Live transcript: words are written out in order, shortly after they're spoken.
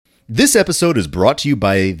This episode is brought to you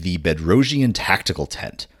by the Bedrosian Tactical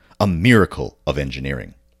Tent, a miracle of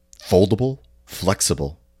engineering. Foldable,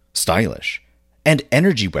 flexible, stylish, and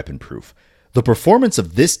energy weapon proof. The performance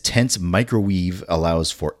of this tent's microweave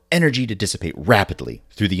allows for energy to dissipate rapidly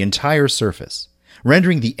through the entire surface,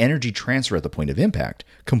 rendering the energy transfer at the point of impact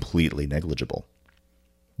completely negligible.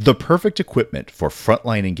 The perfect equipment for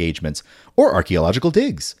frontline engagements or archaeological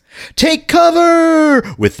digs. Take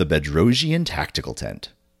cover with the Bedrosian Tactical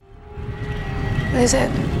Tent. What is it?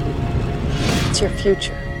 It's your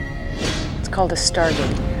future. It's called a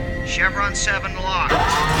Stargate. Chevron 7 locked.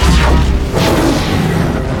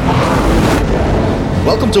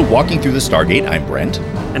 Welcome to Walking Through the Stargate. I'm Brent.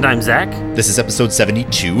 And I'm Zach. This is episode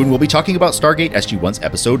 72, and we'll be talking about Stargate SG-1's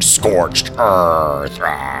episode, Scorched Earth.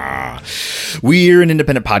 We're an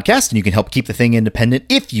independent podcast, and you can help keep the thing independent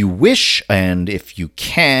if you wish, and if you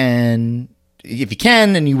can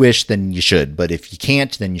and you wish, then you should. But if you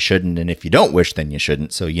can't, then you shouldn't. And if you don't wish, then you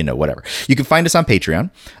shouldn't. So, whatever. You can find us on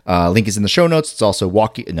Patreon. Link is in the show notes. It's also No,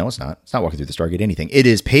 it's not. It's not Walking Through the Stargate anything. It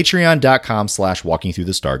is patreon.com/Walking Through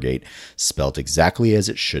the Stargate, spelled exactly as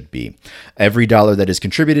it should be. Every dollar that is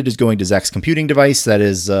contributed is going to Zach's computing device. That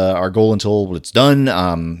is our goal until it's done.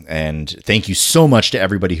 And thank you so much to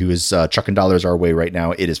everybody who is chucking dollars our way right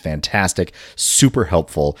now. It is fantastic. Super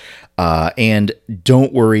helpful. And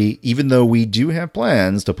don't worry, even though we do have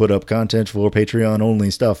plans to put up content for Patreon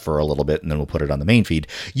only stuff for a little bit, and then we'll put it on the main feed,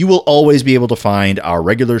 you will always be able to find our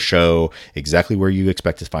regular show exactly where you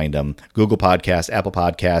expect to find them. Google Podcasts, Apple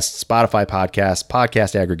Podcasts, Spotify Podcasts,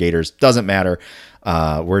 podcast aggregators, doesn't matter.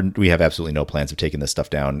 We have absolutely no plans of taking this stuff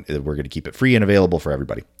down. We're going to keep it free and available for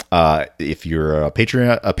everybody. If you're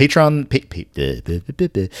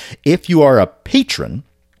if you are a patron,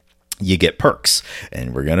 you get perks,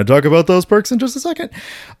 and we're going to talk about those perks in just a second.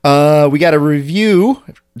 We got a review.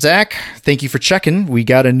 Zach, thank you for checking. We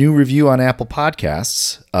got a new review on Apple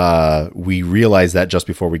Podcasts. We realized that just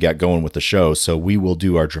before we got going with the show, so we will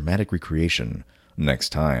do our dramatic recreation next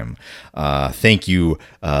time. Thank you,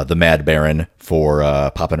 the Mad Baron, for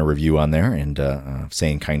popping a review on there and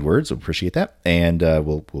saying kind words. We appreciate that, and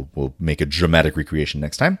we'll make a dramatic recreation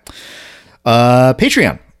next time.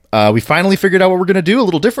 Patreon. We finally figured out what we're going to do a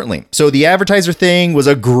little differently. So the advertiser thing was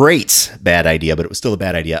a great bad idea, but it was still a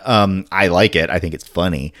bad idea. I like it. I think it's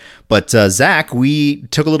funny. But Zach, we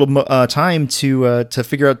took a little time to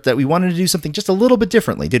figure out that we wanted to do something just a little bit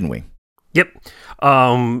differently, didn't we? Yep.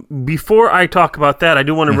 Before I talk about that, I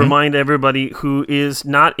do want to remind everybody who is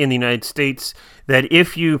not in the United States that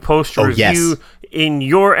if you post a review in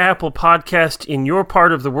your Apple podcast in your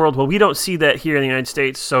part of the world, well, we don't see that here in the United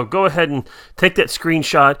States, so go ahead and take that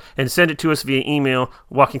screenshot and send it to us via email,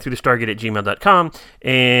 walkingthroughthestargate@gmail.com,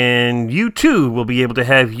 and you too will be able to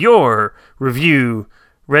have your review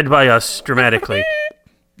read by us dramatically.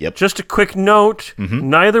 Yep. Just a quick note,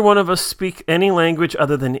 neither one of us speak any language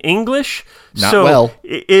other than English. Not well.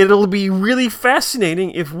 It'll be really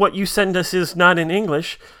fascinating if what you send us is not in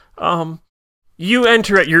English. You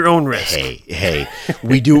enter at your own risk. Hey,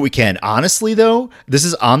 we do what we can. Honestly, though, this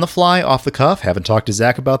is on the fly, off the cuff. Haven't talked to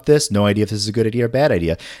Zach about this. No idea if this is a good idea or bad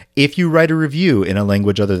idea. If you write a review in a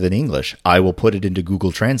language other than English, I will put it into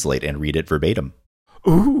Google Translate and read it verbatim.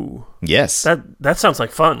 Ooh. Yes. That sounds like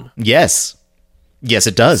fun. Yes,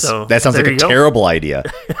 it does. So, that sounds like a terrible idea.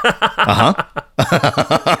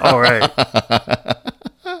 All right.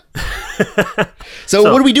 So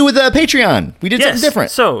what do we do with Patreon? We did something different.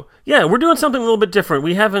 So, we're doing something a little bit different.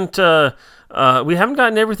 We haven't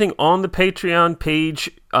gotten everything on the Patreon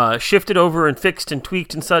page shifted over and fixed and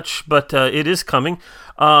tweaked and such, but it is coming.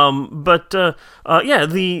 The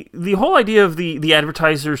whole idea of the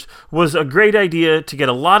advertisers was a great idea to get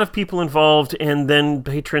a lot of people involved and then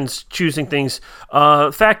patrons choosing things.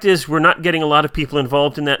 Fact is, we're not getting a lot of people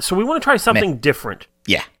involved in that, so we want to try something different.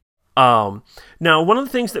 Yeah. Now, one of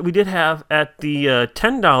the things that we did have at the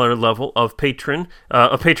 $10 level of Patreon,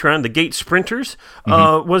 the Gate Sprinters,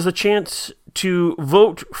 was a chance to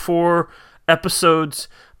vote for episodes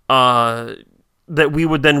that we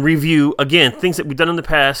would then review again, things that we've done in the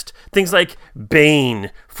past, things like Bane,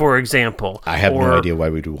 for example. I have no idea why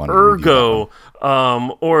we would want to review Ergo,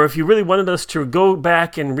 or if you really wanted us to go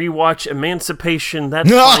back and rewatch Emancipation, that's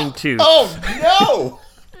fine too. Oh,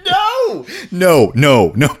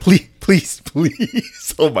 no, please.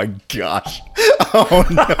 Oh my gosh. Oh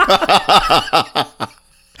no.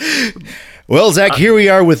 Well, Zach, here we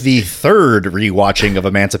are with the third rewatching of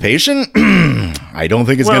Emancipation. I don't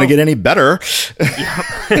think it's going to get any better.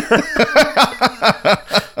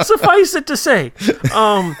 Suffice it to say.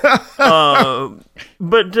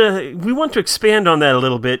 But we want to expand on that a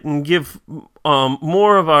little bit and give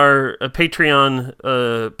more of our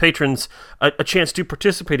Patreon patrons a chance to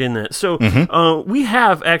participate in that. So we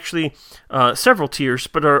have actually several tiers,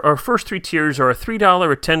 but our first 3 tiers are a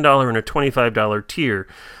 $3, a $10, and a $25 tier.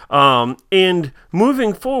 And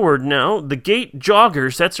moving forward now, the Gate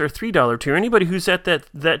Joggers, that's our $3 tier. Anybody who's at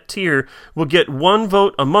that tier will get 1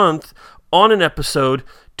 vote a month on an episode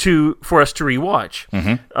for us to rewatch.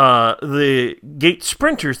 The Gate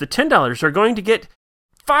Sprinters, the $10, are going to get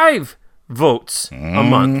 5 votes a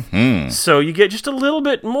month. So you get just a little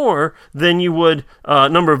bit more than you would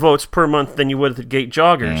number of votes per month than you would at the Gate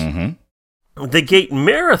Joggers. The Gate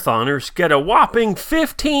Marathoners get a whopping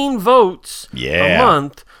 15 votes a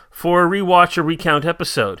month for a rewatch or recount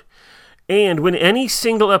episode. And when any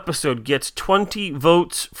single episode gets 20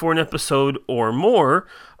 votes for an episode or more,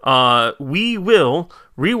 we will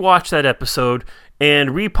rewatch that episode and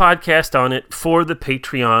repodcast on it for the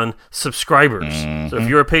Patreon subscribers. So if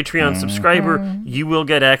you're a Patreon subscriber, you will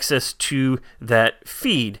get access to that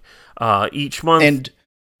feed each month. And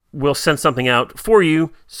we'll send something out for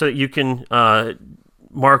you so that you can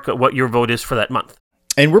mark what your vote is for that month.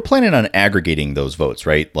 And we're planning on aggregating those votes,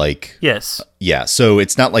 right? Like, yes, yeah. So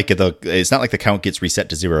it's not like the count gets reset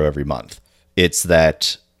to 0 every month. It's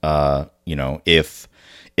that if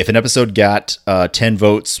an episode got 10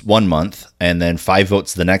 votes one month and then 5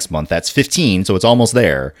 votes the next month, that's 15. So it's almost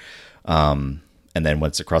there. And then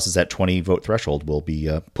once it crosses that 20 vote threshold, we'll be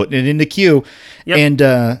putting it into queue.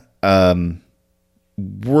 Yep. And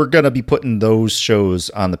we're going to be putting those shows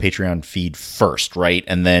on the Patreon feed first, right?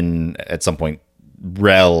 And then at some point,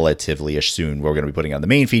 relatively-ish soon, we're going to be putting it on the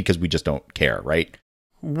main feed because we just don't care, right?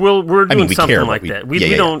 We're doing something like that.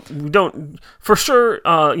 We don't for sure.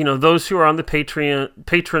 Those who are on the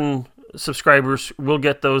patron subscribers will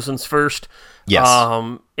get those ones first. Yes.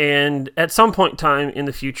 And at some point in time in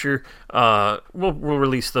the future, we'll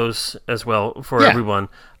release those as well for everyone.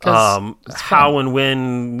 How and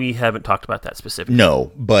when, we haven't talked about that specifically.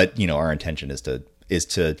 No, but our intention is to.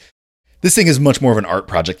 This thing is much more of an art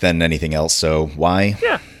project than anything else. So why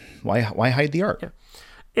hide the art? Yeah.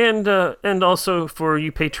 And also for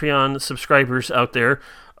you Patreon subscribers out there,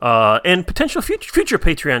 and potential future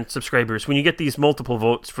Patreon subscribers, when you get these multiple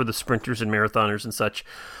votes for the sprinters and marathoners and such,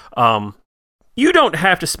 you don't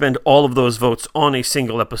have to spend all of those votes on a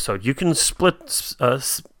single episode. You can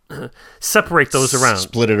separate those around.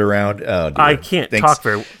 Split it around. Oh, dear. I can't talk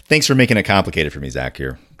very. Thanks for making it complicated for me, Zach.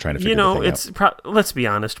 Here, trying to figure the thing out. Let's be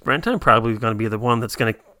honest, Brent. I'm probably going to be the one that's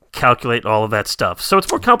going to calculate all of that stuff, so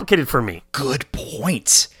it's more complicated for me. Good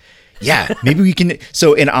point. Yeah, maybe we can.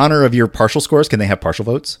 So, in honor of your partial scores, can they have partial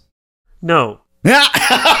votes? No. No.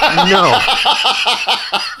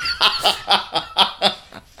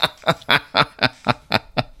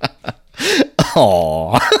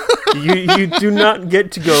 Aww. You do not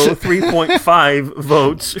get to go 3.5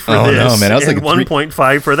 votes for this. No, man. I was like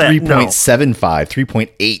 1.5 for that. 3.75,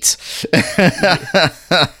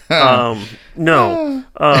 3.8. No.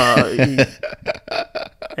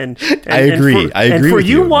 And I agree. I agree. And for with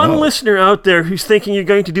you, listener out there who's thinking you're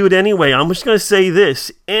going to do it anyway, I'm just going to say this: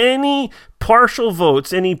 any partial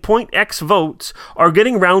votes, any .x votes, are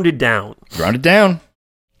getting rounded down. Rounded down.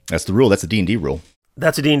 That's the rule. That's a D&D rule.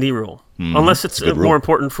 That's a D&D rule. Unless it's more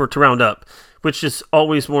important to round up, which is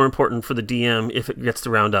always more important for the DM if it gets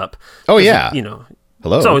to round up. Oh, yeah. Hello.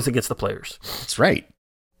 It's always against the players. That's right.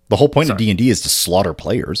 The whole point of D&D is to slaughter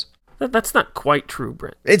players. That's not quite true,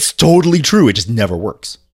 Brent. It's totally true. It just never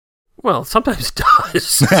works. Well, sometimes it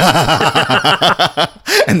does.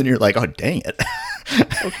 And then you're like, oh, dang it.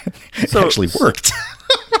 It actually worked.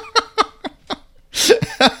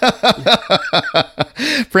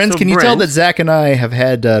 Friends, can you tell that Zach and I have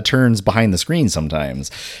had turns behind the screen sometimes?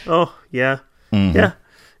 Oh, yeah. Mm-hmm.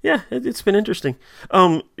 Yeah, it's been interesting.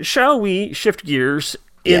 Shall we shift gears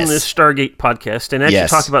in this Stargate podcast and actually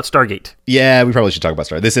talk about Stargate? Yeah, we probably should talk about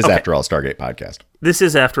Stargate. This is, after all, a Stargate podcast. This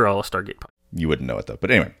is, after all, a Stargate podcast. You wouldn't know it, though.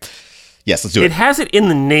 But anyway, yes, let's do it. It has it in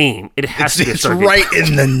the name. It has to be a Stargate. It's right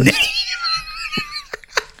in the name.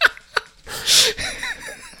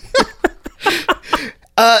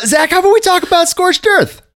 Zach, how about we talk about Scorched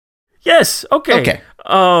Earth? Yes, okay.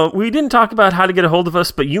 We didn't talk about how to get a hold of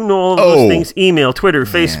us, but you know all of those things. Email, Twitter,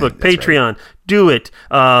 Facebook, Patreon. Right. Do it.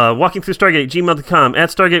 WalkingThroughStargate@gmail.com,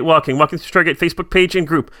 @StargateWalking, Walking Through Stargate Facebook page and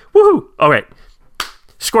group. Woohoo! All right.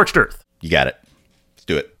 Scorched Earth. You got it. Let's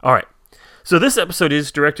do it. All right. So this episode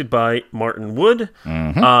is directed by Martin Wood.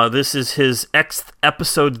 Mm-hmm. This is his Xth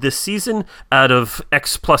episode this season out of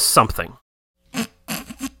X plus something.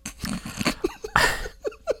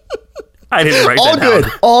 I didn't write that down.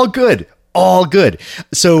 All good. all good.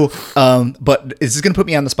 So, but this is going to put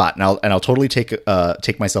me on the spot, and I'll totally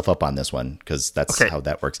take myself up on this one because that's how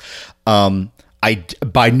that works. I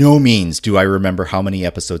by no means do I remember how many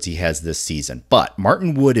episodes he has this season, but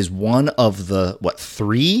Martin Wood is one of the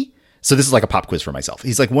 3. So this is like a pop quiz for myself.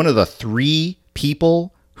 He's like one of the 3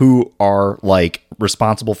 people who are like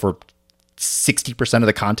responsible for 60% of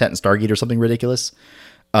the content in Stargate or something ridiculous.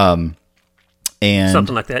 And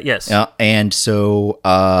something like that. Yes. And so,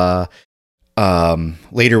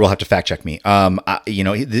 later we'll have to fact check me. I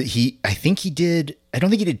don't think he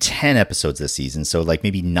did 10 episodes this season. So like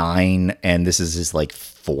maybe 9. And this is his like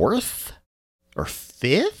 4th or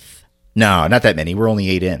 5th. No, not that many. We're only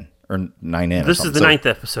 8 in or 9 in. This is the 9th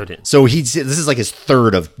episode in. So this is like his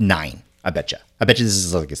 3rd of 9. I bet you this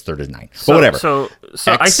is like his 3rd of 9. But whatever. So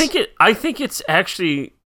I think it's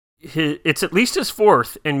actually it's at least his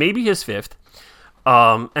 4th and maybe his 5th.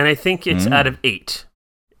 And I think it's out of 8.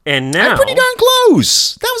 And now I'm pretty darn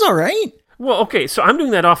close. That was all right. Well, okay, so I'm doing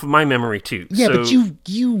that off of my memory too. Yeah, but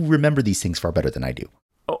you remember these things far better than I do.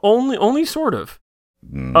 Only sort of.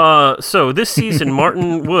 So this season,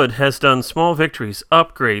 Martin Wood has done Small Victories,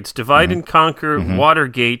 Upgrades, Divide and Conquer,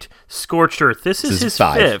 Watergate, Scorched Earth. This is his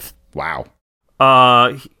 5th. Wow.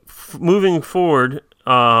 Moving forward,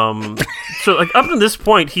 so like up to this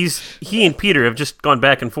point, he and Peter have just gone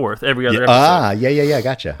back and forth every other episode. Yeah,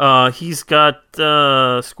 gotcha. He's got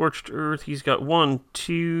Scorched Earth. He's got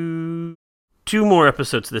 2 more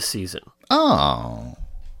episodes this season. Oh,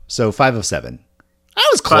 so 5 of 7. I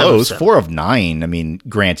was close. 4 of 9. I mean,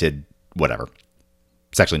 granted, whatever.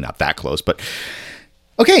 It's actually not that close, but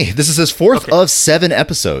okay. This is his 4th of 7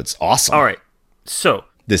 episodes. Awesome. All right. So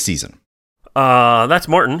this season. That's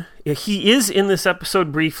Martin. He is in this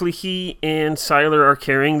episode briefly. He and Siler are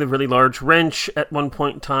carrying the really large wrench at one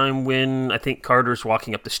point in time when I think Carter's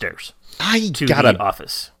walking up the stairs to the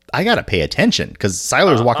office. I gotta pay attention because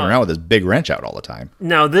Siler's walking around with this big wrench out all the time.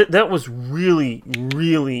 Now that was really,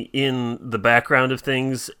 really in the background of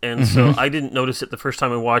things, and so I didn't notice it the first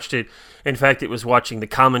time I watched it. In fact, it was watching the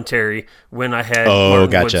commentary when I had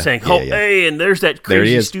Martin Wood saying, hey, and there's that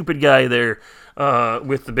crazy stupid guy there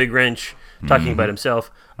with the big wrench talking about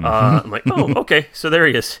himself. I'm like, oh, okay, so there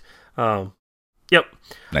he is. Yep.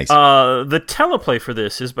 Nice. The teleplay for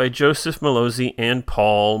this is by Joseph Malozzi and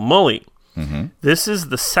Paul Mully. This is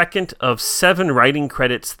the 2nd of 7 writing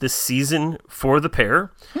credits this season for the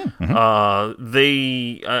pair. I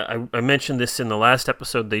mentioned this in the last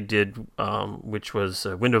episode they did, which was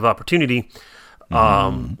Window of Opportunity.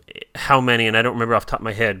 How many, and I don't remember off the top of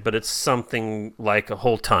my head, but it's something like a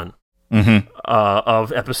whole ton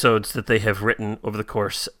of episodes that they have written over the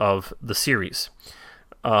course of the series.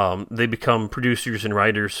 They become producers and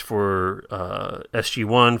writers for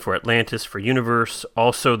SG-1, for Atlantis, for Universe.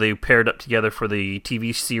 Also, they paired up together for the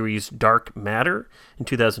TV series Dark Matter in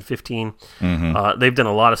 2015. They've done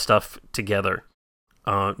a lot of stuff together.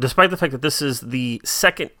 Despite the fact that this is the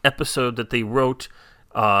 2nd episode that they wrote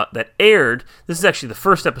that aired, this is actually the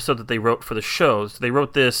 1st episode that they wrote for the show. So they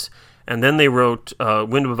wrote this, and then they wrote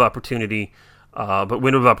Window of Opportunity, but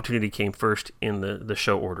Window of Opportunity came first in the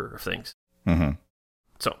show order of things.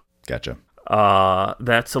 So, gotcha.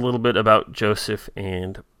 That's a little bit about Joseph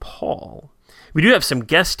and Paul. We do have some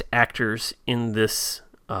guest actors in this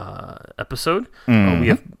episode. We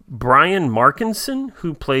have Brian Markinson,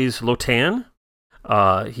 who plays Lotan.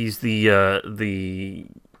 He's the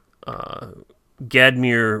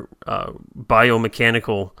Gadmir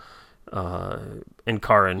biomechanical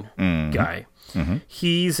Ankaran guy.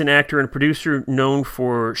 He's an actor and producer known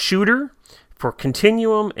for Shooter, for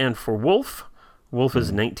Continuum, and for Wolf. Wolf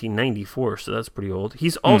is 1994, so that's pretty old.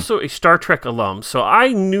 He's also a Star Trek alum, so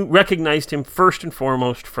I recognized him first and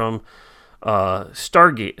foremost from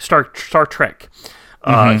Star Trek.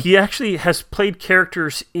 He actually has played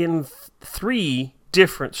characters in 3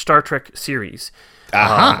 different Star Trek series.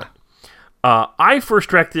 I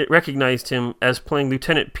first recognized him as playing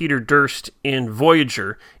Lieutenant Peter Durst in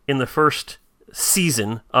Voyager in the first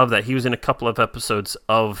season of that. He was in a couple of episodes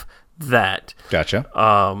of that.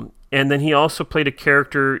 Gotcha. And then he also played a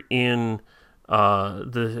character in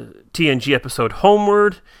the TNG episode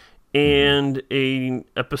Homeward and an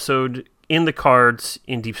episode in the cards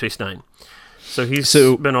in Deep Space Nine. So he's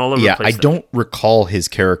been all over the place. I don't recall his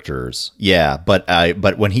characters. Yeah, but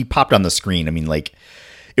when he popped on the screen, I mean, like,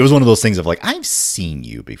 it was one of those things of like, I've seen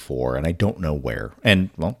you before, and I don't know where.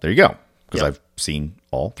 And, well, there you go. Because I've seen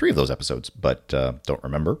all 3 of those episodes, but don't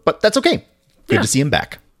remember. But that's okay. Good to see him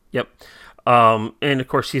back. Yep. And of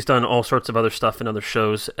course, he's done all sorts of other stuff in other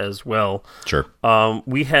shows as well. Sure.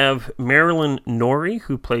 We have Marilyn Norrie,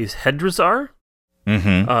 who plays Hedrazar.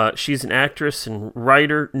 She's an actress and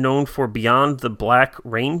writer known for Beyond the Black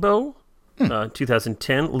Rainbow,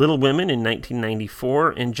 2010, Little Women in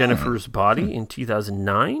 1994, and Jennifer's Body in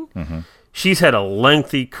 2009. She's had a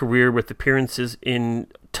lengthy career with appearances in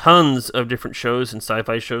tons of different shows and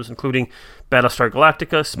sci-fi shows, including Battlestar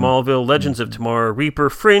Galactica, Smallville, Legends of Tomorrow, Reaper,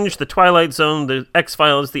 Fringe, The Twilight Zone, The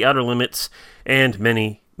X-Files, The Outer Limits, and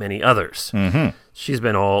many, many others. She's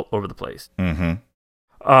been all over the place. A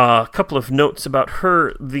couple of notes about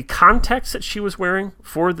her. The contacts that she was wearing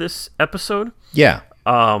for this episode,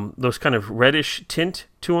 those kind of reddish tint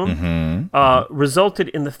to them, resulted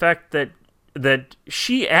in the fact that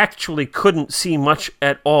she actually couldn't see much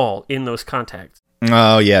at all in those contacts.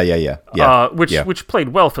 Oh, yeah. Which played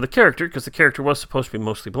well for the character, because the character was supposed to be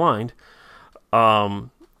mostly blind.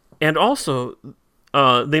 And also,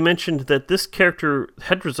 they mentioned that this character,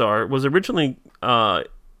 Hedrazar, was originally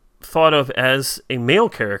thought of as a male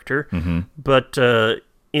character, but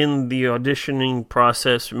in the auditioning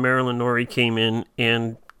process, Marilyn Norrie came in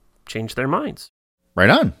and changed their minds. Right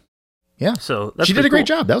on. Yeah. So that's she did a great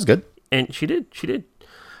job. That was good. And she did.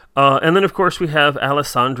 And then, of course, we have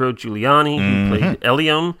Alessandro Giuliani, who played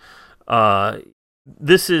Eliam.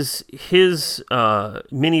 This is his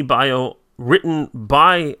mini bio written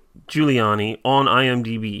by Giuliani on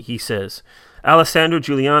IMDb. He says, Alessandro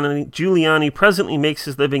Giuliani presently makes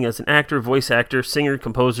his living as an actor, voice actor, singer,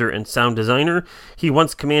 composer, and sound designer. He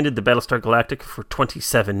once commanded the Battlestar Galactica for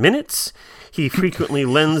 27 minutes. He frequently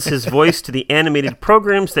lends his voice to the animated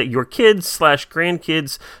programs that your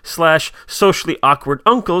kids/grandkids/socially awkward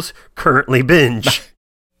uncles currently binge.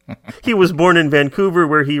 He was born in Vancouver,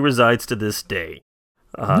 where he resides to this day.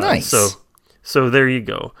 Nice. So there you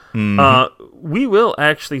go. We will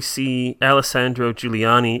actually see Alessandro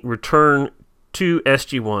Giuliani return to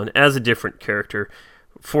SG-1 as a different character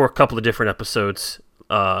for a couple of different episodes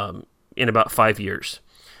in about 5 years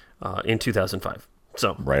in 2005.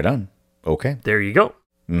 So right on. Okay. There you go.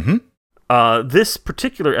 This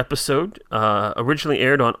particular episode originally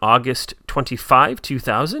aired on August 25,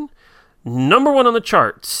 2000. Number 1 on the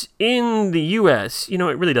charts in the U.S. You know,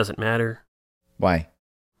 it really doesn't matter. Why?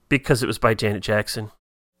 Because it was by Janet Jackson.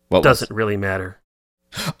 What doesn't really matter.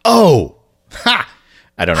 Oh! Ha!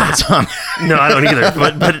 I don't know the song. No, I don't either.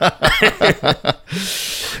 But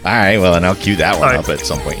all right, well, and I'll cue that one up at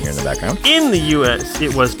some point here in the background. In the U.S.,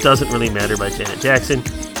 it was Doesn't Really Matter by Janet Jackson.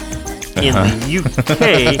 In the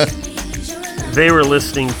U.K., they were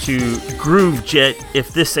listening to Groove Jet,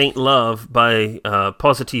 If This Ain't Love by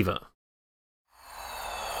Positiva.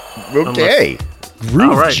 Okay.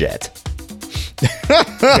 Groove Jet.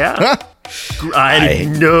 Yeah. I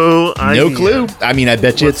had no idea. No clue. I mean, I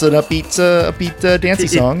bet you it's an upbeat dancey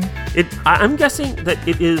song. I'm guessing that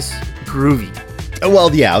it is groovy. Well,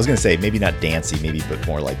 yeah, I was going to say maybe not dancey, maybe, but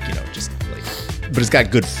more like, just like, but it's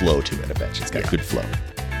got good flow to it, I bet you. It's got good flow.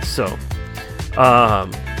 So,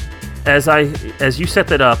 as you set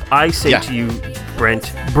that up, I say to you,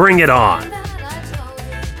 Brent, Bring It On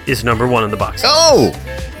is number 1 in the box. Oh!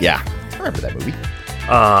 Yeah. I remember that movie.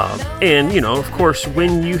 And, of course,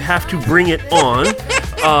 when you have to bring it on,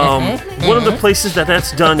 one of the places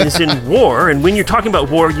that's done is in war. And when you're talking about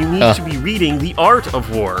war, you need to be reading The Art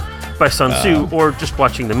of War by Sun Tzu, or just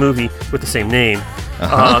watching the movie with the same name.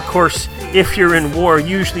 Of course, if you're in war,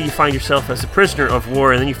 usually you find yourself as a prisoner of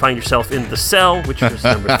war, and then you find yourself in the cell, which is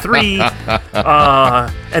number 3.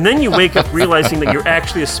 And then you wake up realizing that you're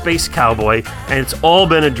actually a space cowboy, and it's all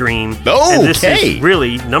been a dream. Okay. And this is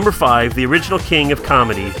really number 5, the original king of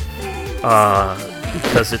comedy,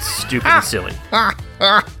 because it's stupid and silly.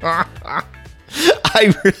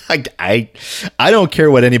 I don't care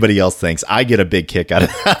what anybody else thinks. I get a big kick out of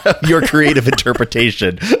your creative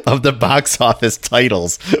interpretation of the box office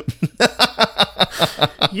titles.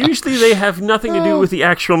 Usually they have nothing to do with the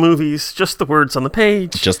actual movies, just the words on the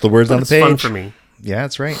page. Just the words on the page. It's fun for me. Yeah,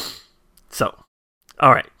 that's right. So,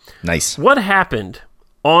 all right. Nice. What happened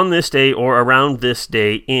on this day or around this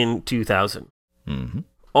day in 2000?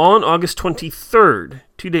 On August 23rd,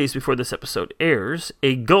 2 days before this episode airs,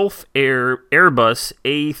 a Gulf Air Airbus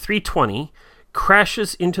A320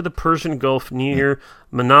 crashes into the Persian Gulf near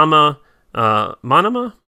Manama,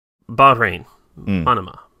 Bahrain.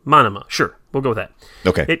 Manama. Sure, we'll go with that.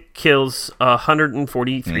 Okay. It kills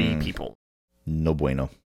 143 people. No bueno.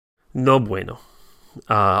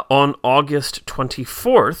 On August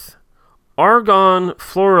 24th, argon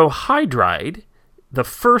fluorohydride, the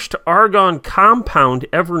first argon compound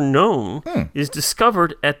ever known, is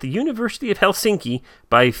discovered at the University of Helsinki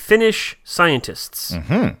by Finnish scientists.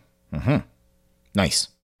 Nice.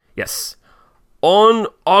 Yes. On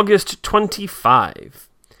August 25,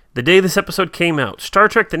 The day this episode came out, Star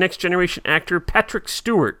Trek The Next Generation actor Patrick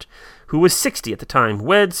Stewart, who was 60 at the time,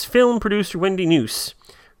 weds film producer Wendy Neuse,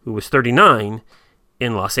 who was 39,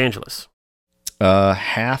 in Los Angeles.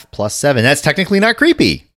 Half plus 7. That's technically not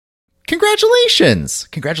creepy. Congratulations.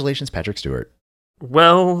 Congratulations, Patrick Stewart.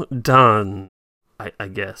 Well done, I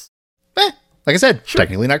guess. Like I said, sure.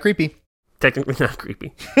 Technically not creepy. Technically not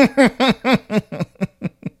creepy.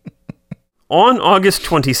 On August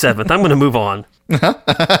 27th, I'm going to move on. The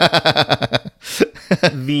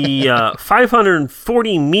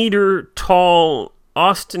 540-meter tall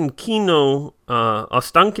Ostankino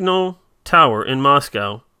Tower in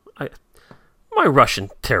Moscow. My Russian,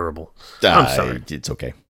 terrible. I'm sorry. It's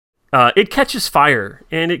okay. It catches fire,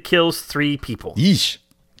 and it kills 3 people. Yeesh.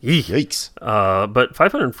 Yikes. But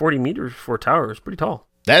 540 meters for a tower is pretty tall.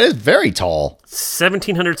 That is very tall.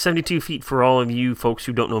 1,772 feet for all of you folks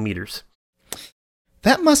who don't know meters.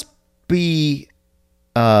 That must be...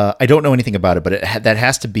 I don't know anything about it, but that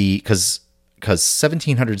has to be... Because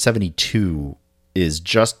 1,772 is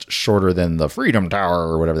just shorter than the Freedom Tower,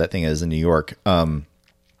 or whatever that thing is in New York,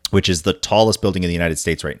 which is the tallest building in the United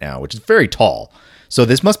States right now, which is very tall. So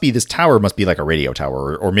this tower must be like a radio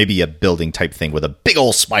tower, or maybe a building type thing with a big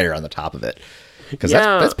old spire on the top of it, because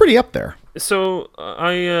that's pretty up there. So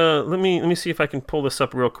let me see if I can pull this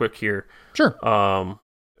up real quick here. Sure.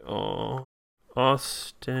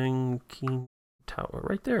 Ostankino Tower,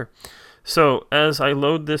 right there. So as I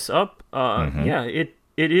load this up,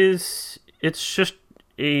 it's just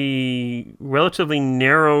a relatively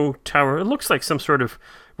narrow tower. It looks like some sort of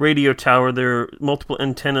radio tower. There are multiple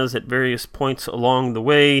antennas at various points along the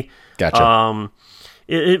way. Gotcha.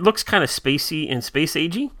 It looks kind of spacey and space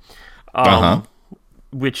agey,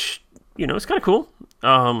 which, is kind of cool.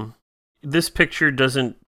 This picture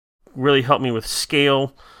doesn't really help me with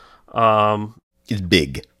scale. It's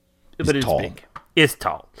big. But it's big. It's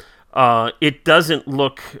tall. It doesn't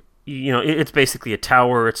look... it's basically a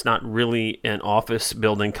tower. It's not really an office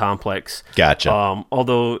building complex. Gotcha.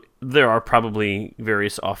 Although there are probably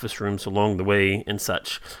various office rooms along the way and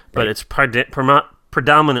such, but it's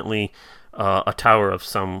predominantly a tower of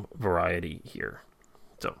some variety here.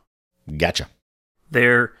 So, gotcha.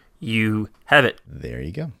 There you have it. There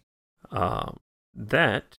you go.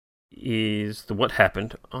 That is what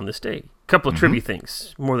happened on this day. A couple of trivia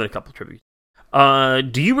things, more than a couple of trivia.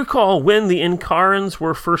 Do you recall when the Incarans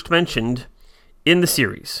were first mentioned in the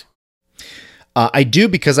series? I do,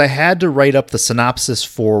 because I had to write up the synopsis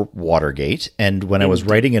for Watergate, and when I was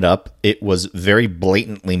writing it up, it was very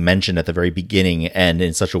blatantly mentioned at the very beginning, and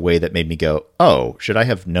in such a way that made me go, oh, should I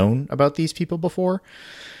have known about these people before?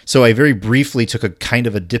 So I very briefly took a kind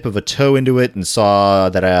of a dip of a toe into it and saw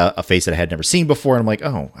that a face that I had never seen before, and I'm like,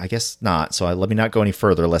 oh, I guess not. So let me not go any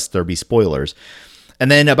further, lest there be spoilers. And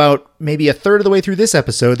then about maybe a third of the way through this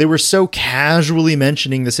episode, they were so casually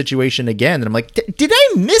mentioning the situation again that I'm like, did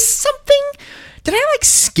I miss something? Did I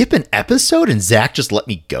skip an episode and Zach just let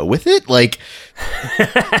me go with it?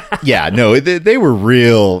 Yeah, no, they were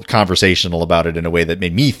real conversational about it in a way that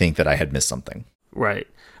made me think that I had missed something. Right.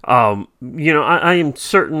 I am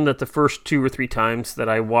certain that the first 2 or 3 times that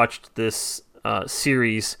I watched this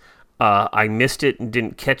series, I missed it and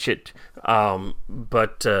didn't catch it.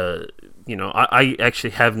 But I actually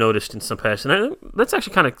have noticed in some past, and that's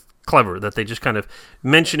actually kind of clever that they just kind of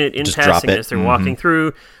mention it in passing as they're walking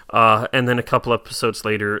through, and then a couple episodes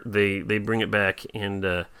later they bring it back and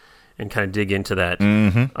kind of dig into that.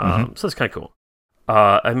 So that's kind of cool.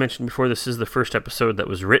 I mentioned before, this is the first episode that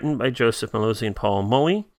was written by Joseph Mallozzi and Paul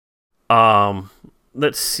Mully.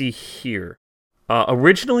 Let's see here.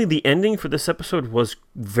 Originally, the ending for this episode was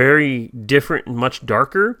very different and much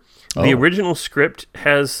darker. The original script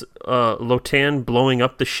has Lotan blowing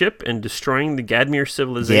up the ship and destroying the Gadmir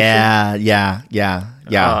civilization. Yeah.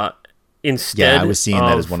 Instead, I was seeing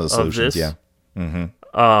that as one of the solutions. This,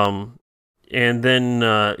 and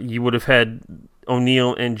then you would have had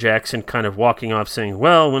O'Neill and Jackson kind of walking off saying,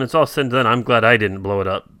 well, when it's all said and done, I'm glad I didn't blow it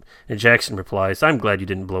up. And Jackson replies, I'm glad you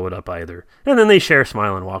didn't blow it up either. And then they share a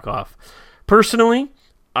smile and walk off. Personally,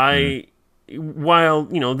 while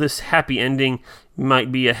this happy ending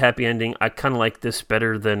might be a happy ending, I kind of like this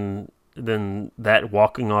better than that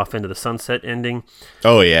walking off into the sunset ending.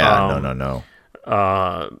 Oh yeah, no.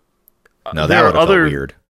 No, that would have felt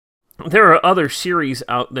weird. There are other series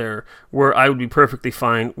out there where I would be perfectly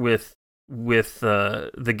fine with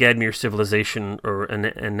the Gadmir civilization or an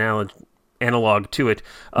analog to it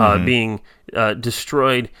being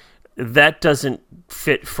destroyed. That doesn't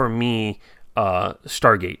fit for me.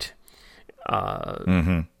 Stargate.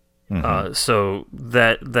 So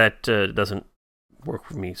that doesn't work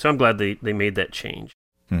for me. So I'm glad they made that change.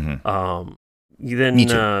 then Me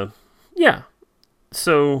too. Yeah.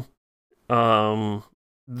 So,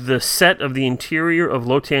 the set of the interior of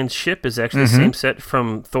Lotan's ship is actually the same set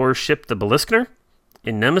from Thor's ship, the Beliskner,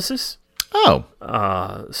 in Nemesis. Oh.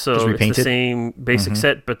 So it's the same basic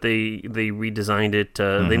set, but they redesigned it.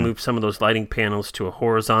 They moved some of those lighting panels to a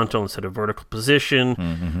horizontal instead of vertical position.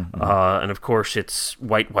 And of course, it's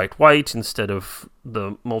white instead of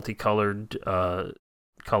the multicolored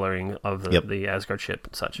coloring of the Asgard ship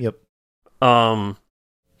and such. Yep.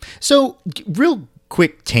 So, real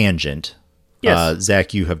quick tangent. Yes.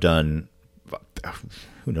 Zach, you have done,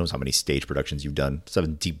 who knows how many stage productions you've done,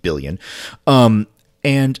 70 billion.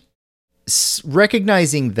 And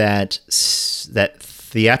recognizing that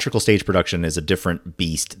theatrical stage production is a different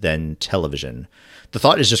beast than television, the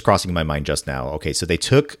thought is just crossing my mind just now. Okay, so they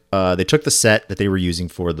took the set that they were using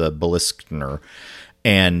for the Beliskner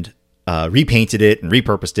and repainted it and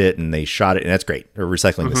repurposed it, and they shot it, and that's great. They're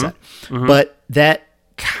recycling the set. But that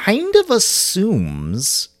kind of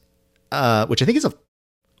assumes, which I think is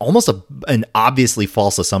almost an obviously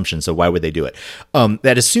false assumption, so why would they do it?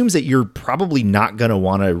 That assumes that you're probably not going to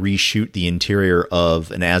want to reshoot the interior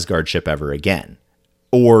of an Asgard ship ever again.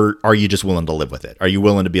 Or are you just willing to live with it? Are you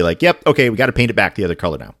willing to be like, yep, okay, we got to paint it back the other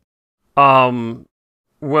color now?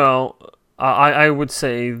 Well, I would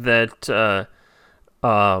say that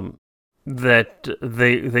that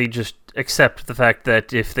they just accept the fact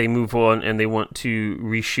that if they move on and they want to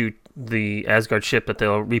reshoot the Asgard ship, that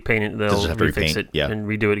they'll repaint it, they'll refix it, and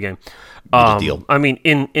redo it again. Deal. I mean,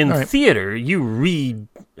 in theater, you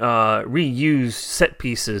reuse set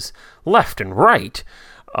pieces left and right.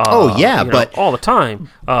 But all the time.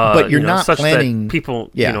 But you're not such planning. That people,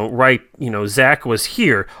 write. Zach was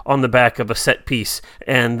here on the back of a set piece,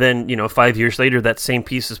 and then 5 years later, that same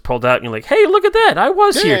piece is pulled out, and you're like, "Hey, look at that! I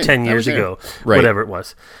was here 10 years ago." Right. Whatever it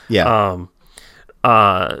was. Yeah.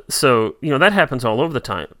 So that happens all over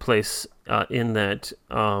the place. In that,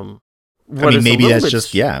 maybe that's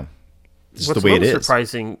just the way it is. What's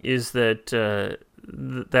surprising is that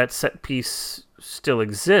that set piece still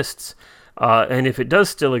exists. And if it does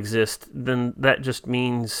still exist, then that just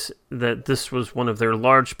means that this was one of their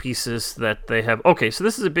large pieces that they have. Okay, so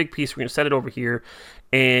this is a big piece. We're going to set it over here.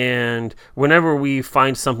 And whenever we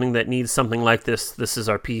find something that needs something like this, this is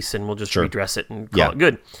our piece, and we'll just redress it and call it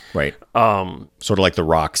good. Right. Sort of like the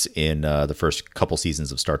rocks in the first couple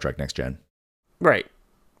seasons of Star Trek Next Gen. Right.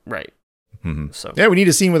 So we need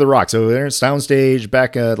a scene with a rock. So there's downstage,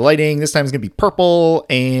 back the lighting. This time it's gonna be purple,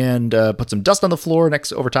 and put some dust on the floor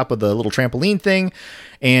over top of the little trampoline thing,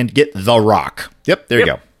 and get the rock. Yep, there you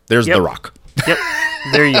go. There's the rock. Yep,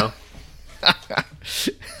 there you go.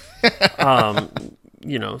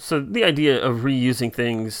 So the idea of reusing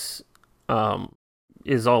things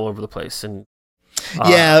is all over the place, and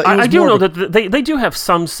I do know that they do have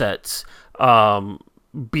some sets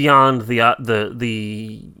beyond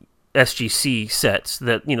the SGC sets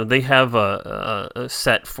that they have a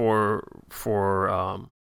set for the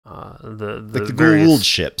Goa'uld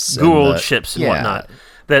ships, ships and whatnot,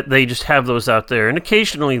 that they just have those out there, and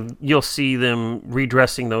occasionally you'll see them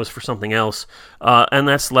redressing those for something else, and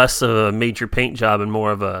that's less of a major paint job and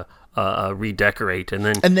more of a redecorate, and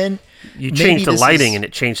then you change the lighting and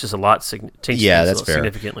it changes a lot. That's fair.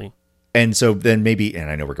 Significantly. And so then maybe, and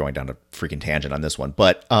I know we're going down a freaking tangent on this one,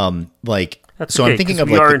 but that's so okay, I'm thinking of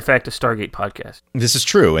we are in fact a Stargate podcast. This is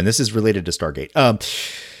true, and this is related to Stargate,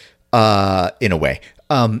 in a way.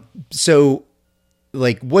 So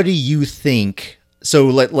what do you think? So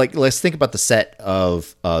let's think about the set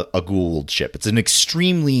of a Goa'uld ship. It's an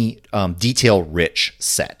extremely detail-rich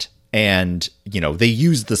set, and they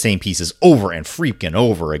use the same pieces over and freaking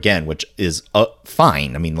over again, which is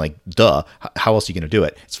fine. I mean, duh. How else are you going to do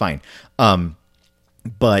it? It's fine.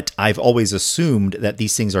 But I've always assumed that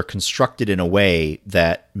these things are constructed in a way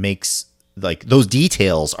that makes those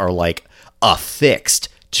details are affixed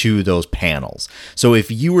to those panels. So if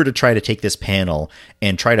you were to try to take this panel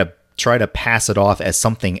and try to pass it off as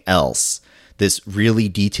something else, this really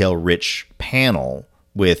detail-rich panel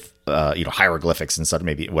with hieroglyphics and stuff,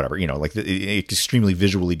 maybe whatever, extremely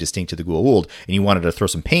visually distinct to the Goa'uld, and you wanted to throw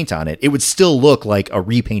some paint on it, it would still look like a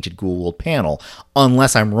repainted Goa'uld panel,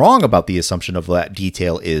 unless I'm wrong about the assumption of that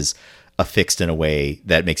detail is affixed in a way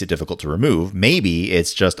that makes it difficult to remove. Maybe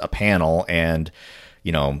it's just a panel, and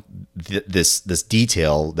this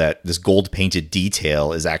detail, this gold painted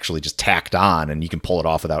detail, is actually just tacked on, and you can pull it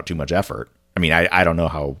off without too much effort. I mean, I don't know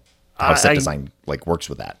how set design works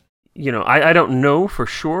with that. I don't know for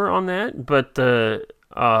sure on that, but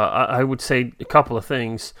I would say a couple of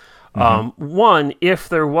things. One, if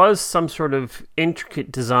there was some sort of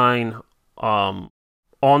intricate design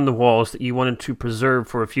on the walls that you wanted to preserve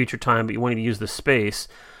for a future time, but you wanted to use the space,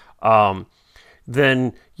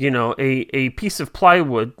 then, a piece of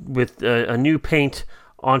plywood with a new paint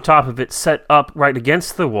on top of it set up right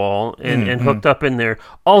against the wall and hooked up in there,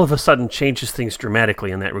 all of a sudden changes things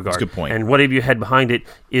dramatically in that regard. That's a good point. And whatever you had behind it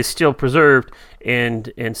is still preserved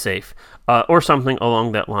and safe, or something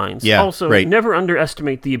along that lines. Yeah, also, right. Never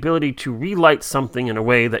underestimate the ability to relight something in a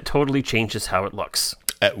way that totally changes how it looks.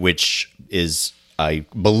 Which is, I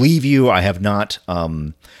believe you, I have not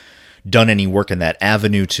done any work in that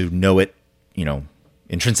avenue to know it,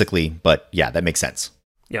 intrinsically, but yeah, that makes sense.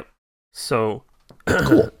 Yep. So...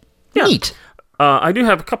 Cool. Yeah. Neat. I do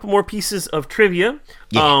have a couple more pieces of trivia.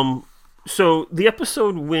 Yeah. So the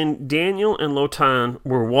episode when Daniel and Lotan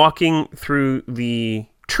were walking through the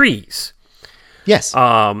trees. Yes.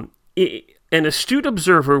 An astute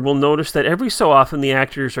observer will notice that every so often the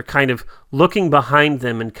actors are kind of looking behind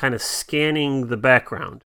them and kind of scanning the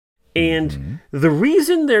background. And the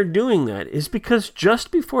reason they're doing that is because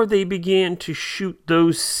just before they began to shoot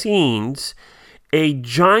those scenes, a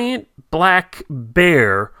giant black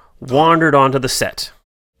bear wandered onto the set.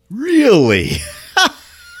 Really?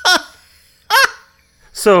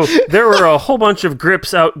 So there were a whole bunch of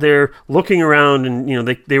grips out there looking around,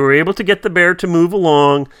 and they were able to get the bear to move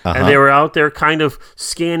along, and they were out there kind of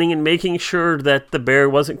scanning and making sure that the bear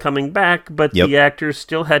wasn't coming back, but the actors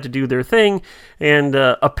still had to do their thing. And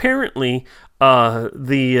apparently the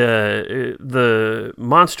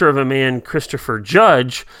monster of a man, Christopher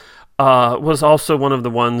Judge, was also one of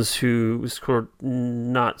the ones who was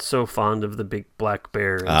not so fond of the big black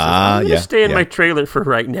bear. And I'm going to stay in my trailer for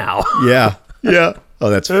right now. Yeah. Oh,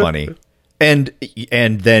 that's funny. And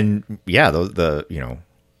then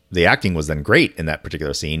the acting was then great in that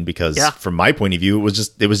particular scene because from my point of view, it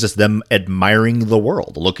was just them admiring the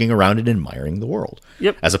world, looking around and admiring the world.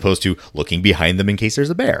 Yep. As opposed to looking behind them in case there's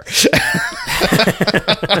a bear.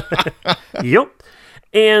 Yep.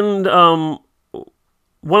 And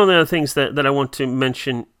one of the other things that I want to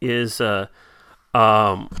mention is one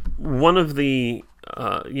of the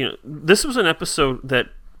this was an episode that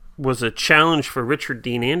was a challenge for Richard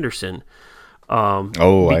Dean Anderson.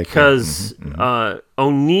 Because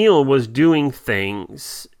O'Neill was doing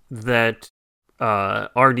things that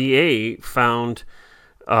RDA found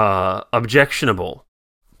objectionable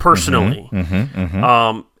personally.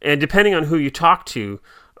 And depending on who you talk to,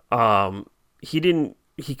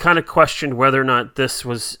 he kind of questioned whether or not this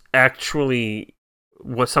was actually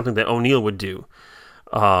something that O'Neill would do,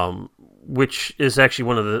 which is actually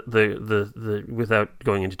one of the without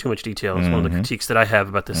going into too much detail, it's one of the critiques that I have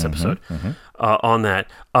about this episode on that.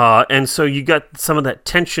 And so you got some of that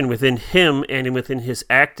tension within him and within his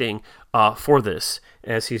acting for this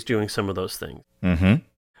as he's doing some of those things. And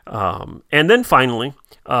then finally,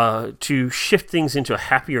 to shift things into a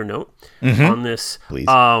happier note on this, please.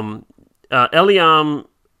 Eliam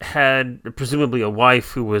had presumably a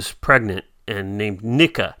wife who was pregnant and named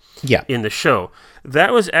Nika in the show.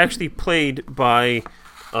 That was actually played by,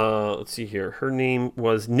 let's see here, her name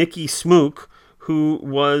was Nikki Smook, who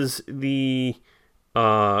was the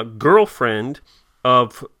girlfriend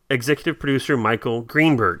of executive producer Michael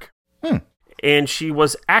Greenberg. And she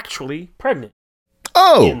was actually pregnant.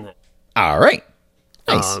 Oh, all right.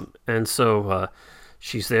 Nice. And so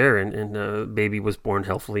she's there, and the baby was born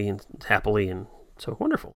healthily and happily, and so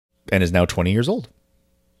wonderful. And is now 20 years old.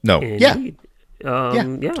 No. Indeed.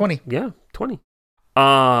 20. Yeah, 20.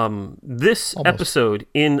 This episode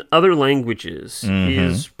in other languages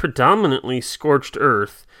is predominantly Scorched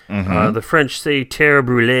Earth. The French say Terre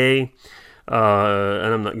Brûlée,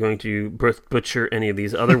 and I'm not going to butcher any of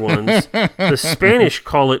these other ones. The Spanish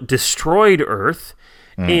call it Destroyed Earth,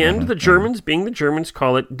 and the Germans, being the Germans,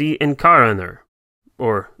 call it Die Enkariner,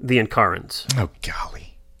 or the Enkarans. Oh,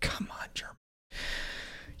 golly. Come on, German.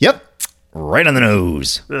 Yep. Right on the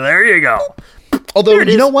nose. There you go. Although,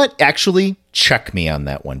 you know what? Actually, check me on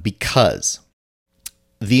that one, because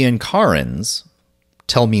the Enkarans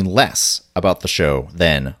tell me less about the show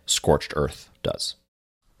than Scorched Earth does.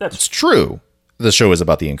 It's true. The show is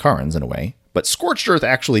about the Enkarans in a way, but Scorched Earth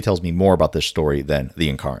actually tells me more about this story than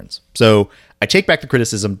the Enkarans. So I take back the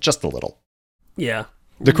criticism just a little. Yeah.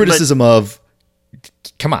 The criticism of,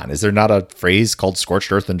 come on, is there not a phrase called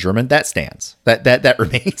Scorched Earth in German? That stands. That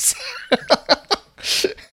remains.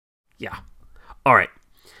 Yeah. All right.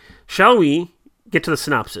 Shall we get to the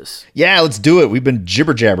synopsis? Yeah, let's do it. We've been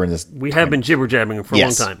jibber-jabbering this. We have been jibber-jabbering for a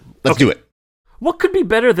long time. Let's do it. What could be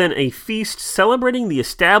better than a feast celebrating the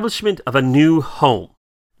establishment of a new home?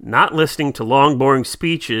 Not listening to long, boring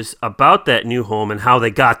speeches about that new home and how they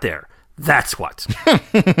got there. That's what.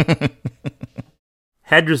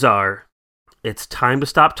 Hadrazar it's time to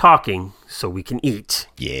stop talking so we can eat.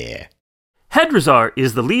 Yeah. Hedrazar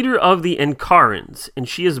is the leader of the Ankarans, and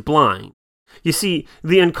she is blind. You see,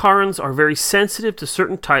 the Ankarans are very sensitive to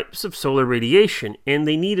certain types of solar radiation, and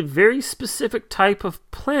they need a very specific type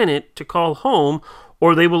of planet to call home,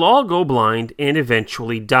 or they will all go blind and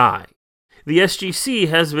eventually die. The SGC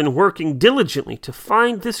has been working diligently to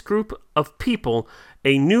find this group of people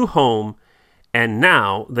a new home, and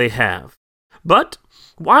now they have. But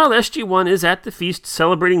while SG-1 is at the feast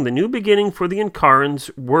celebrating the new beginning for the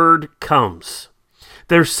Ankarans, word comes.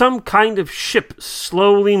 There's some kind of ship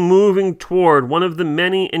slowly moving toward one of the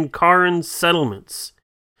many Ankaran settlements.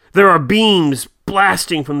 There are beams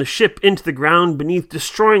blasting from the ship into the ground beneath,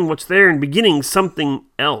 destroying what's there and beginning something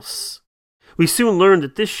else. We soon learn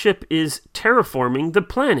that this ship is terraforming the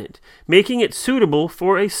planet, making it suitable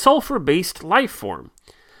for a sulfur-based life form.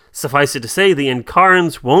 Suffice it to say, the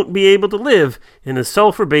Ankarans won't be able to live in a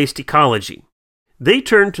sulfur-based ecology. They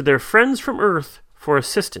turn to their friends from Earth for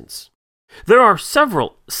assistance. There are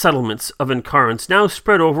several settlements of Ankarans now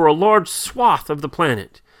spread over a large swath of the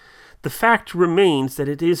planet. The fact remains that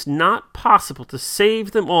it is not possible to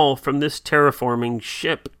save them all from this terraforming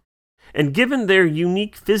ship. And given their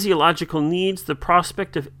unique physiological needs, the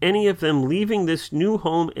prospect of any of them leaving this new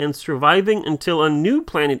home and surviving until a new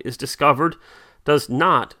planet is discovered does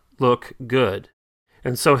not look good.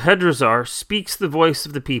 And so Hedrazar speaks the voice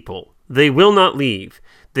of the people. They will not leave.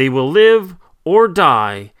 They will live or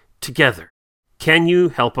die together. Can you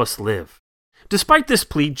help us live? Despite this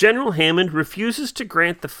plea, General Hammond refuses to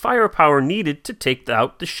grant the firepower needed to take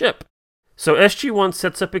out the ship. So SG-1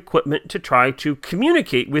 sets up equipment to try to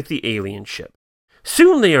communicate with the alien ship.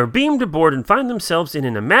 Soon they are beamed aboard and find themselves in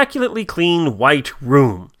an immaculately clean white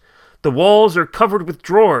room. The walls are covered with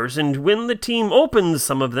drawers, and when the team opens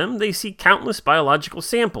some of them, they see countless biological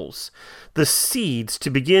samples, the seeds to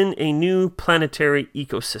begin a new planetary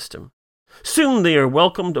ecosystem. Soon they are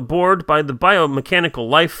welcomed aboard by the biomechanical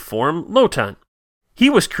life form Lotan. He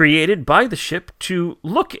was created by the ship to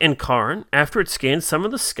look Ankaran after it scanned some of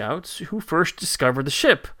the scouts who first discovered the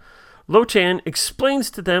ship. Lotan explains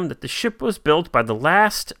to them that the ship was built by the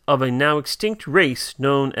last of a now extinct race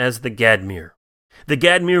known as the Gadmir. The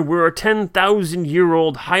Gadmir were a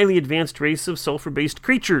 10,000-year-old highly advanced race of sulfur-based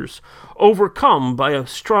creatures, overcome by a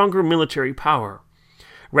stronger military power.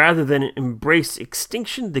 Rather than embrace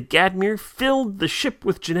extinction, the Gadmir filled the ship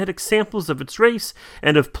with genetic samples of its race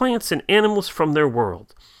and of plants and animals from their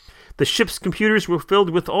world. The ship's computers were filled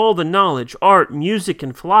with all the knowledge, art, music,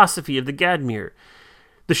 and philosophy of the Gadmir.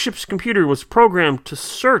 The ship's computer was programmed to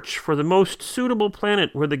search for the most suitable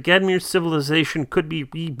planet where the Gadmir civilization could be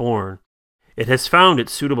reborn. It has found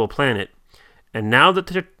its suitable planet, and now that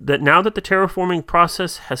the terraforming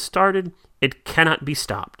process has started, it cannot be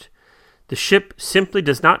stopped. The ship simply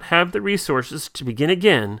does not have the resources to begin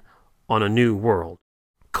again on a new world.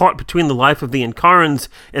 Caught between the life of the Ankarans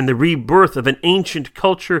and the rebirth of an ancient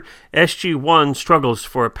culture, SG-1 struggles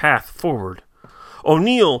for a path forward.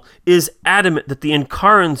 O'Neill is adamant that the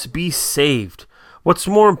Ankarans be saved. What's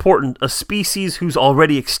more important, a species who's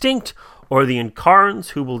already extinct, or the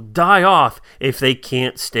Ankarans who will die off if they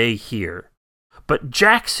can't stay here? But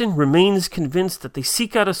Jackson remains convinced that they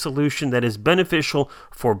seek out a solution that is beneficial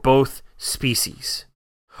for both species.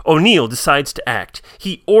 O'Neill decides to act.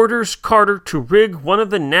 He orders Carter to rig one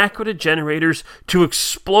of the Naquadah generators to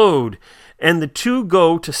explode, and the two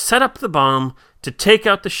go to set up the bomb to take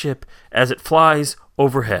out the ship as it flies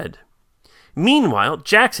overhead. Meanwhile,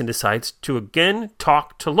 Jackson decides to again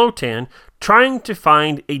talk to Lotan, trying to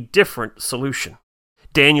find a different solution.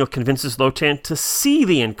 Daniel convinces Lotan to see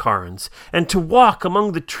the Ankarans and to walk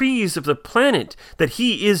among the trees of the planet that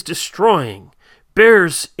he is destroying,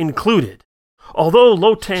 bears included. Although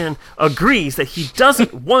Lotan agrees that he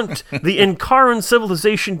doesn't want the Ankaran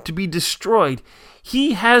civilization to be destroyed,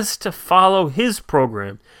 he has to follow his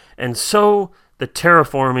program, and so the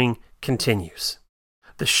terraforming continues.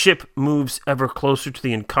 The ship moves ever closer to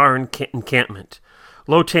the Ankaran encampment.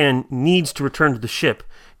 Lotan needs to return to the ship.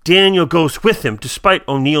 Daniel goes with him despite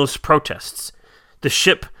O'Neill's protests. The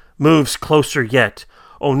ship moves closer yet.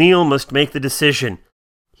 O'Neill must make the decision.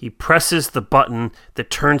 He presses the button that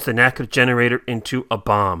turns the Naquadah generator into a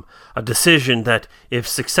bomb, a decision that, if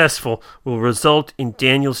successful, will result in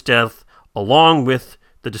Daniel's death along with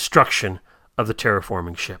the destruction of the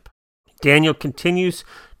terraforming ship. Daniel continues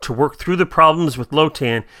to work through the problems with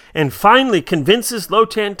Lotan and finally convinces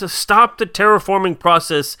Lotan to stop the terraforming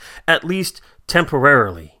process, at least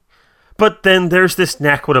temporarily. But then there's this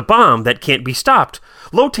Naquadah bomb that can't be stopped.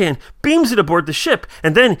 Lotan beams it aboard the ship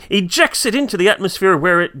and then ejects it into the atmosphere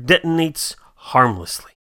where it detonates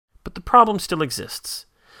harmlessly. But the problem still exists.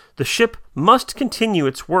 The ship must continue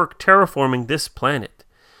its work terraforming this planet.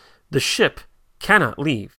 The ship cannot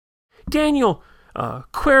leave. Daniel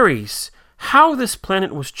queries how this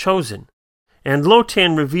planet was chosen, and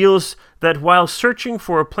Lotan reveals that while searching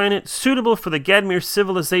for a planet suitable for the Gadmir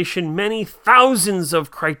civilization, many thousands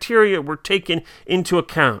of criteria were taken into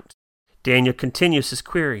account. Daniel continues his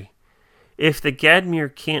query. If the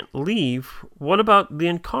Gadmir can't leave, what about the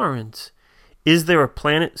Ankarans? Is there a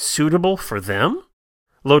planet suitable for them?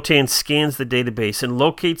 Lotan scans the database and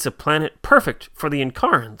locates a planet perfect for the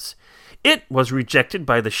Ankarans. It was rejected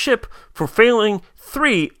by the ship for failing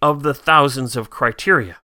 3 of the thousands of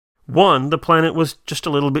criteria. 1, the planet was just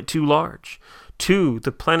a little bit too large. 2,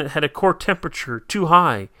 the planet had a core temperature too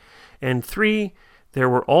high. And 3, there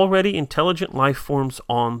were already intelligent life forms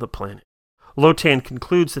on the planet. Lotan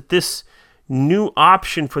concludes that this new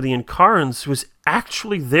option for the Ankarans was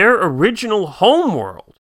actually their original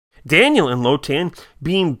homeworld. Daniel and Lotan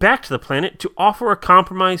beam back to the planet to offer a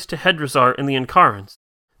compromise to Hedrazar and the Ankarans.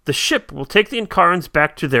 The ship will take the Ankarans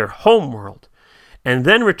back to their homeworld, and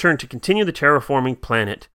then return to continue the terraforming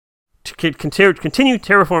planet. To continue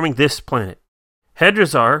terraforming this planet.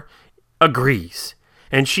 Hedrazar agrees,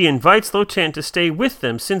 and she invites Lotan to stay with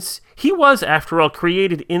them since he was, after all,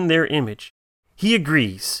 created in their image. He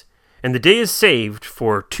agrees, and the day is saved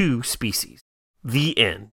for 2 species. The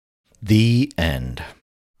end. The end.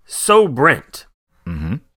 So, Brent.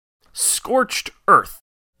 Mm-hmm. Scorched Earth.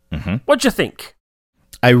 Mm-hmm. What'd you think?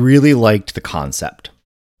 I really liked the concept.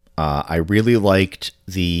 I really liked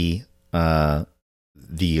the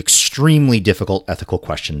extremely difficult ethical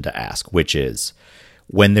question to ask, which is,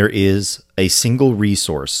 when there is a single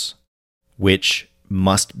resource which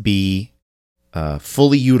must be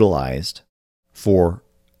fully utilized for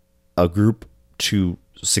a group to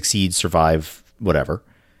succeed, survive, whatever,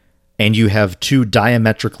 and you have 2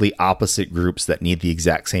 diametrically opposite groups that need the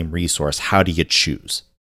exact same resource, how do you choose?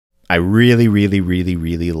 I really, really, really,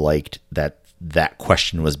 really liked that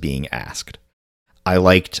question was being asked. I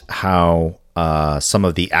liked how some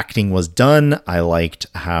of the acting was done. I liked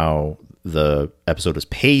how the episode was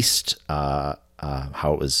paced, how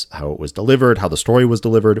it was delivered, how the story was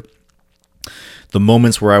delivered. The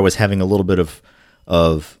moments where I was having a little bit of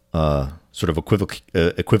sort of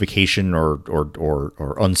equivocation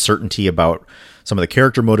or uncertainty about some of the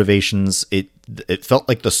character motivations, it felt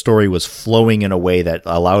like the story was flowing in a way that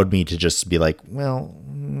allowed me to just be like, well,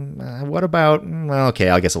 what about? Well, okay,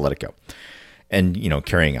 I guess I'll let it go, and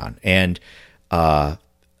carrying on. And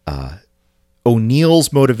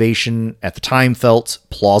O'Neill's motivation at the time felt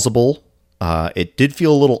plausible. It did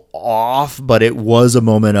feel a little off, but it was a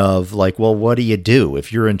moment of like, well, what do you do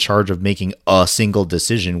if you're in charge of making a single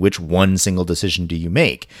decision? Which one single decision do you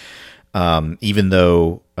make? Even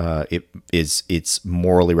though it's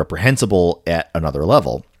morally reprehensible at another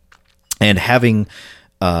level, and having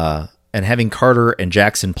Carter and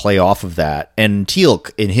Jackson play off of that, and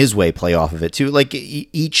Teal'c in his way play off of it too. Like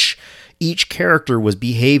each character was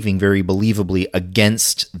behaving very believably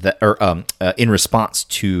against that, or in response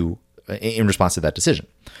to that decision.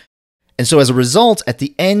 And so as a result, at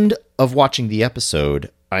the end of watching the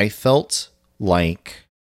episode, I felt like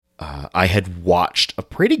I had watched a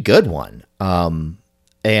pretty good one.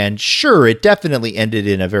 And sure, it definitely ended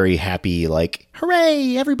in a very happy, like,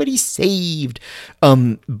 hooray, everybody's saved.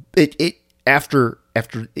 After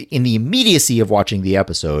in the immediacy of watching the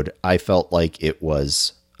episode, I felt like it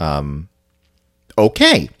was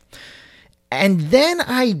okay. And then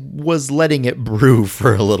I was letting it brew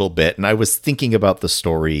for a little bit, and I was thinking about the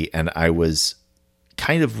story, and I was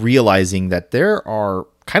kind of realizing that there are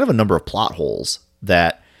kind of a number of plot holes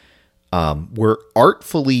that were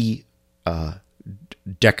artfully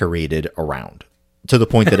decorated around, to the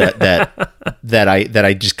point that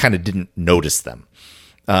I just kind of didn't notice them.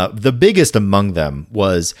 The biggest among them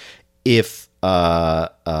was if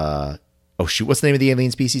what's the name of the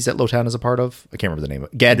alien species that Lotan is a part of? I can't remember the name of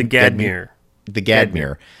it. The Gadmir. The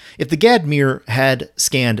Gadmir. If the Gadmir had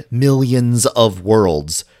scanned millions of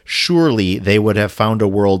worlds, surely they would have found a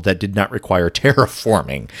world that did not require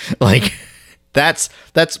terraforming. Like, that's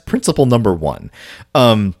principle number 1.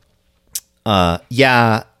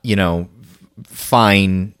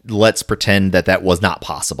 Fine. Let's pretend that was not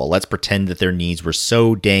possible. Let's pretend that their needs were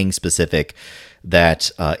so dang specific that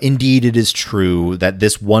indeed it is true that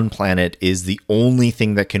this one planet is the only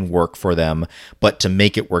thing that can work for them, but to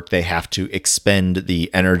make it work, they have to expend the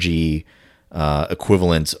energy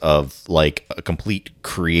equivalent of like a complete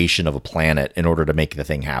creation of a planet in order to make the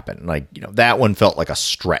thing happen. Like, that one felt like a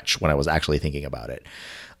stretch when I was actually thinking about it.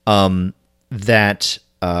 That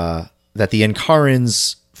the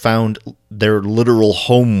Ankarans found their literal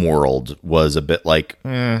home world was a bit like,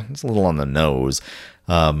 it's a little on the nose.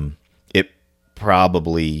 It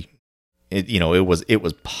probably, it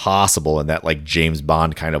was possible in that like James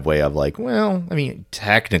Bond kind of way of like, well, I mean,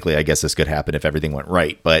 technically, I guess this could happen if everything went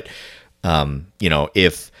right. But,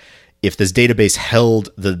 if this database held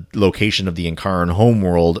the location of the Inkaran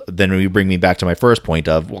homeworld, then we bring me back to my first point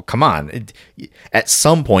of, well, come on. At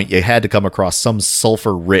some point, you had to come across some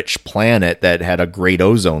sulfur-rich planet that had a great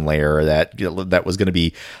ozone layer that was going to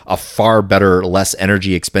be a far better, less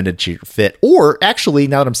energy expenditure fit. Or actually,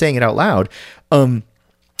 now that I'm saying it out loud, a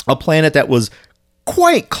planet that was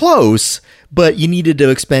quite close, but you needed to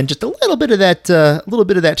expend just a little bit of that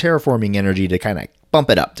terraforming energy to kind of bump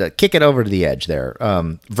it up, to kick it over to the edge there,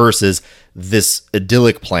 versus this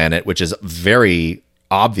idyllic planet, which is very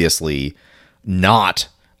obviously not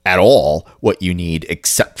at all what you need,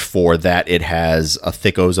 except for that it has a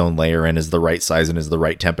thick ozone layer and is the right size and is the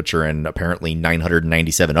right temperature, and apparently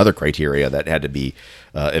 997 other criteria that had to be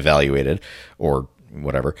evaluated or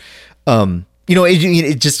whatever.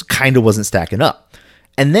 It just kind of wasn't stacking up.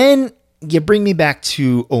 And then you bring me back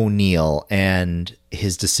to O'Neill and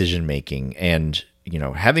his decision making, and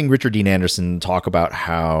having Richard Dean Anderson talk about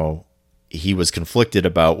how he was conflicted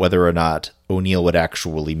about whether or not O'Neill would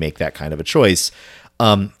actually make that kind of a choice.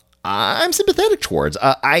 I'm sympathetic towards.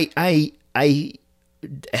 I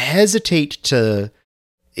hesitate to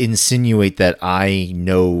insinuate that I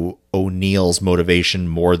know O'Neill's motivation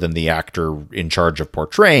more than the actor in charge of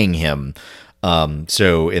portraying him.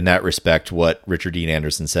 So in that respect, what Richard Dean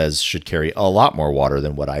Anderson says should carry a lot more water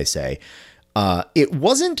than what I say. It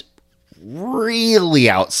wasn't really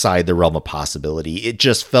outside the realm of possibility. It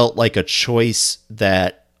just felt like a choice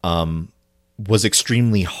that was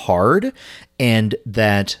extremely hard, and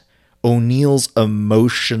that O'Neill's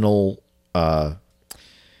emotional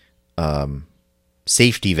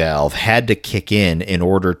safety valve had to kick in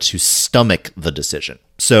order to stomach the decision.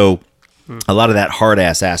 So a lot of that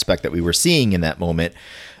hard-ass aspect that we were seeing in that moment,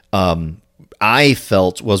 I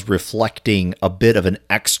felt was reflecting a bit of an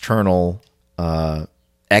external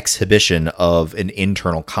exhibition of an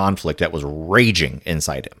internal conflict that was raging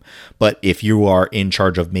inside him. But if you are in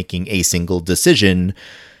charge of making a single decision,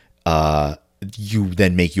 you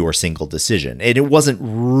then make your single decision. And it wasn't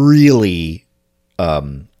really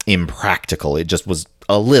impractical. It just was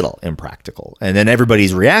a little impractical. And then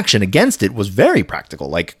everybody's reaction against it was very practical.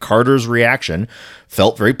 Like Carter's reaction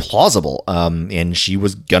felt very plausible. And she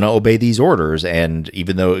was going to obey these orders. And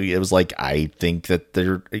even though it was like, I think that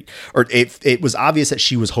it was obvious that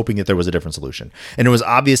she was hoping that there was a different solution. And it was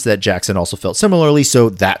obvious that Jackson also felt similarly. So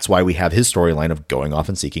that's why we have his storyline of going off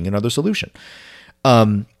and seeking another solution.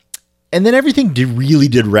 And then everything really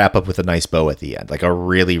did wrap up with a nice bow at the end, like a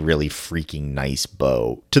really, really freaking nice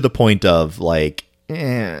bow, to the point of like,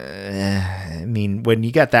 I mean, when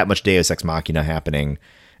you got that much Deus Ex Machina happening,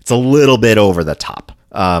 it's a little bit over the top.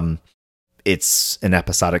 It's an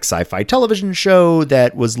episodic sci-fi television show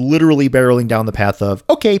that was literally barreling down the path of,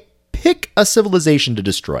 okay, pick a civilization to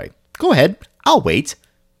destroy. Go ahead, I'll wait.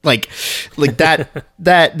 Like that,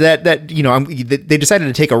 they decided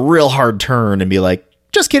to take a real hard turn and be like,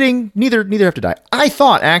 just kidding. Neither have to die. I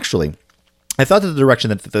thought that the direction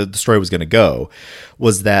that the story was going to go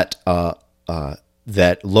was that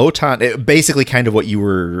that Lotan, basically kind of what you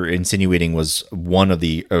were insinuating was one of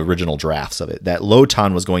the original drafts of it, that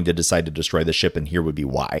Lotan was going to decide to destroy the ship, and here would be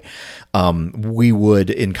why. We would,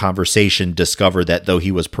 in conversation, discover that though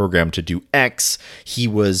he was programmed to do X, he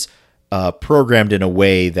was programmed in a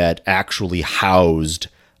way that actually housed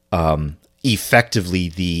effectively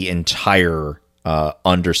the entire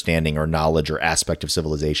understanding or knowledge or aspect of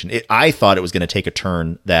civilization. I thought it was going to take a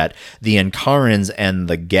turn that the Inkarans and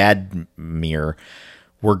the Gadmir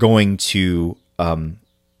were going to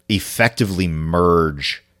effectively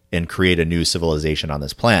merge and create a new civilization on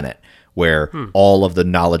this planet, where all of the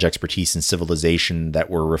knowledge, expertise, and civilization that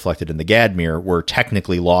were reflected in the Gadmir were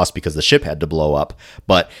technically lost because the ship had to blow up.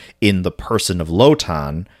 But in the person of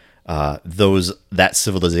Lotan, that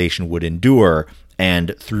civilization would endure.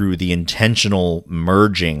 And through the intentional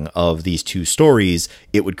merging of these two stories,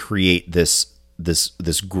 it would create this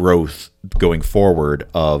growth going forward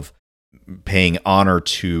of paying honor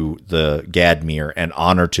to the Gadmir and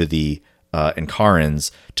honor to the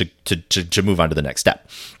Inkarans to move on to the next step,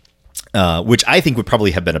 which I think would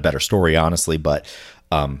probably have been a better story, honestly. But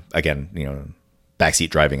again,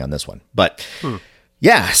 backseat driving on this one. But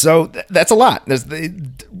yeah, so that's a lot.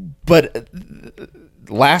 But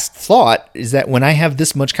last thought is that when I have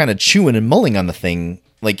this much kind of chewing and mulling on the thing,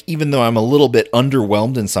 like, even though I'm a little bit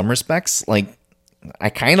underwhelmed in some respects, like, I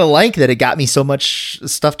kind of like that it got me so much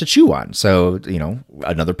stuff to chew on. So,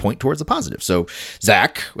 another point towards the positive. So,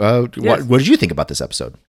 Zach, yes. What did you think about this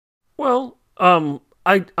episode? Well, I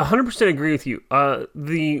 100% agree with you.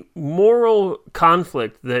 The moral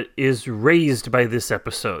conflict that is raised by this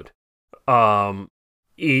episode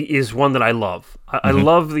is one that I love. I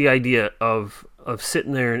love the idea of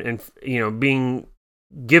sitting there and being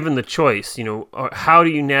given the choice. How do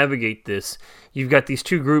you navigate this? You've got these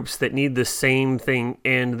two groups that need the same thing,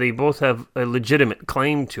 and they both have a legitimate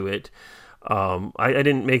claim to it. I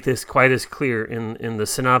didn't make this quite as clear in the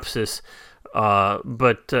synopsis,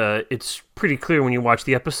 but it's pretty clear when you watch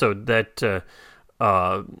the episode that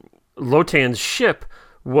Lotan's ship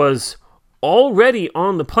was already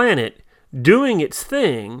on the planet doing its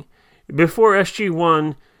thing before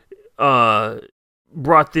SG-1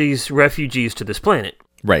 brought these refugees to this planet.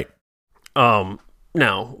 Right.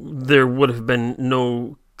 Now, there would have been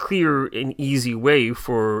no clear and easy way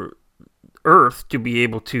for Earth to be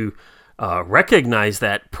able to recognize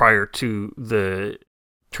that prior to the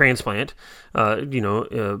transplant,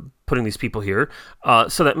 putting these people here.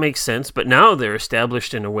 So that makes sense. But now they're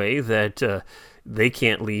established in a way that they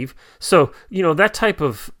can't leave. So, that type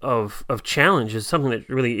of challenge is something that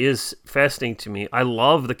really is fascinating to me. I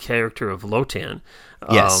love the character of Lotan.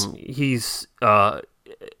 Yes. He's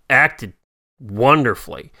acted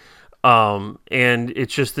wonderfully. And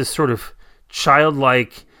it's just this sort of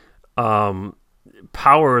childlike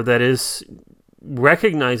power that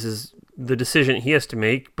recognizes the decision he has to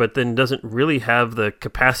make, but then doesn't really have the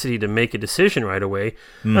capacity to make a decision right away.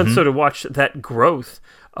 And so to watch that growth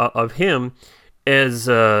of him as,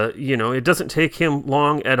 it doesn't take him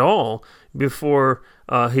long at all before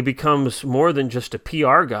he becomes more than just a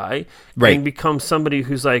PR guy, right, and becomes somebody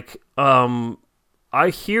who's like, I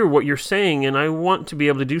hear what you're saying, and I want to be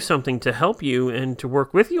able to do something to help you and to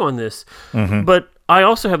work with you on this. But I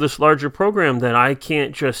also have this larger program that I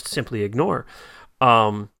can't just simply ignore.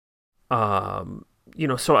 So I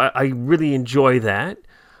really enjoy that.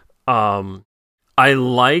 I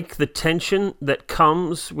like the tension that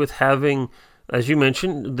comes with having, as you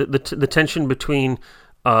mentioned, the tension between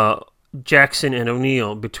Jackson and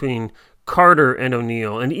O'Neill, between Carter and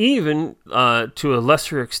O'Neill, and even to a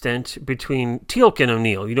lesser extent between Teal'c and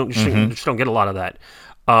O'Neill. You just don't get a lot of that.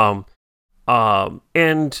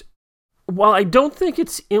 And while I don't think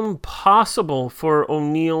it's impossible for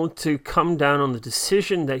O'Neill to come down on the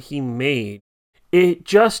decision that he made, it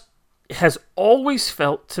just has always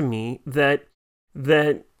felt to me that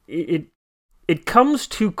it comes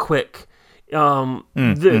too quick.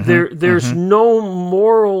 There's no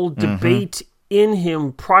moral debate in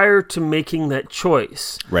him prior to making that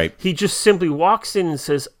choice. Right. He just simply walks in and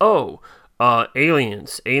says,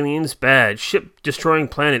 aliens bad, ship destroying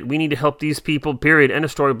planet, we need to help these people, period, end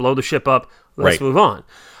of story, blow the ship up, let's move on.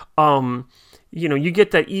 You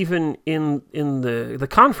get that even in the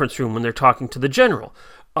conference room when they're talking to the general.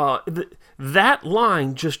 That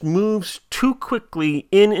line just moves too quickly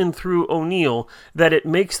in and through O'Neill that it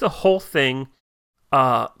makes the whole thing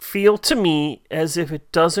feel to me as if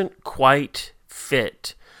it doesn't quite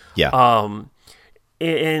fit. Yeah.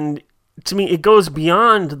 And to me, it goes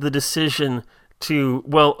beyond the decision to,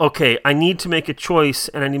 I need to make a choice,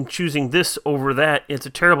 and I'm choosing this over that. It's a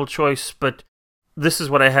terrible choice, but this is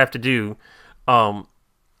what I have to do.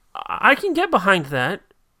 I can get behind that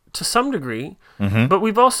to some degree, but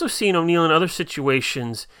we've also seen O'Neill in other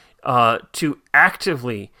situations to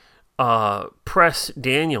actively press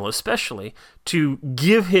Daniel, especially, to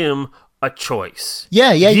give him a choice.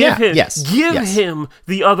 Give him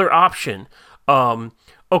the other option.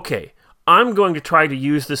 Okay, I'm going to try to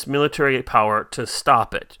use this military power to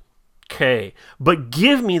stop it. Okay, but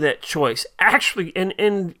give me that choice. Actually,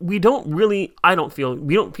 and we don't feel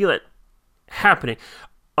that happening.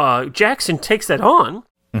 Jackson takes that on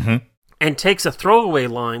and takes a throwaway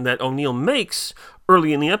line that O'Neill makes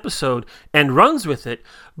early in the episode and runs with it,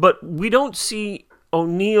 but we don't see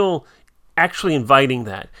O'Neill actually inviting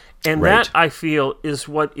that. And that, I feel, is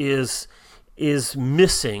what is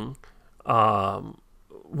missing.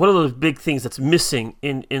 One of those big things that's missing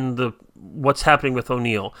in the what's happening with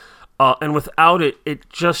O'Neill. And without it, it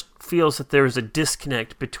just feels that there is a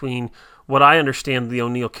disconnect between what I understand the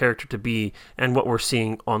O'Neill character to be and what we're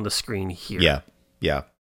seeing on the screen here. Yeah.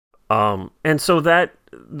 And so that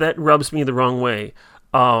rubs me the wrong way.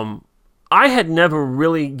 I had never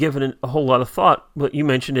really given it a whole lot of thought, but you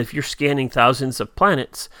mentioned if you're scanning thousands of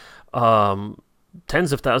planets,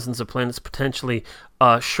 tens of thousands of planets potentially,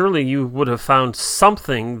 surely you would have found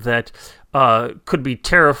something that could be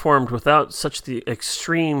terraformed without such the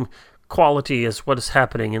extreme quality as what is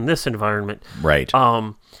happening in this environment. Right.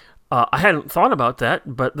 I hadn't thought about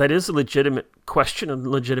that, but that is a legitimate question, a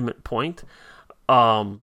legitimate point.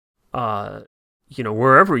 Wherever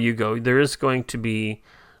you go, there is going to be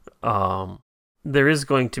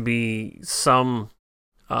some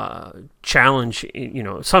challenge,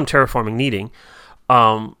 some terraforming needing.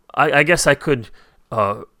 I guess I could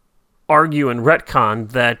argue and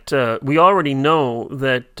retcon that we already know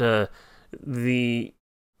that the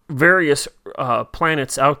various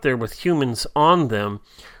planets out there with humans on them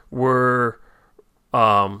were,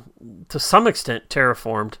 to some extent,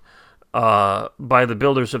 terraformed by the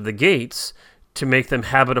builders of the gates to make them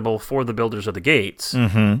habitable for the builders of the gates.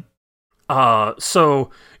 Mm-hmm. So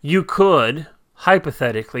you could,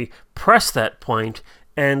 hypothetically, press that point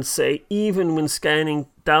and say, even when scanning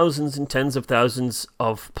thousands and tens of thousands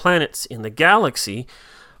of planets in the galaxy,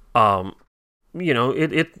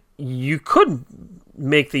 you could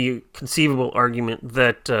make the conceivable argument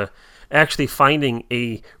that actually finding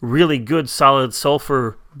a really good solid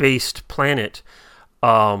sulfur-based planet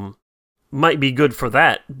might be good for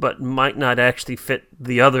that, but might not actually fit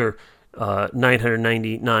the other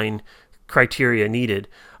 999 criteria needed.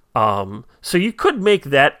 So you could make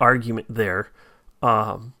that argument there.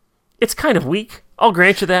 It's kind of weak. I'll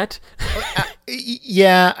grant you that.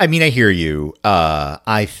 Yeah, I mean, I hear you.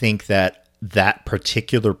 I think that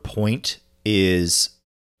particular point is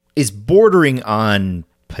bordering on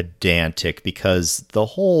pedantic, because the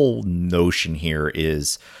whole notion here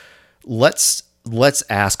is let's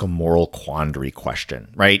ask a moral quandary question,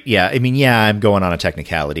 right? Yeah, I mean, yeah, I'm going on a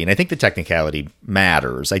technicality, and I think the technicality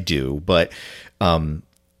matters. I do, but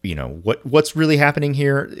what's really happening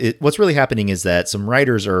here? What's really happening is that some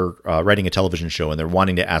writers are writing a television show, and they're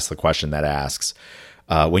wanting to ask the question that asks,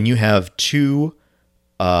 when you have two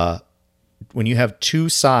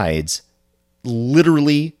sides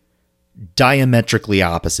literally diametrically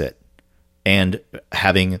opposite and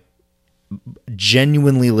having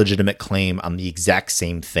genuinely legitimate claim on the exact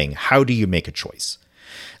same thing, how do you make a choice?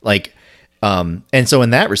 And so in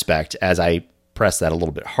that respect, as I press that a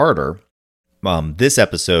little bit harder, this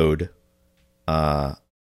episode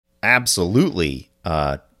absolutely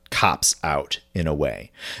cops out in a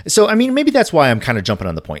way. So, I mean, maybe that's why I'm kind of jumping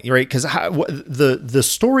on the point, right? Because the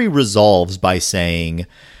story resolves by saying,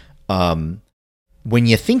 when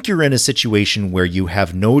you think you're in a situation where you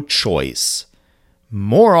have no choice,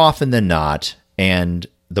 more often than not, and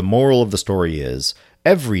the moral of the story is,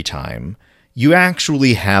 every time you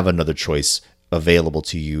actually have another choice available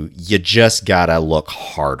to you, you just gotta look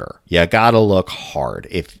harder. You gotta look hard.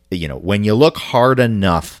 When you look hard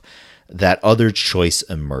enough, that other choice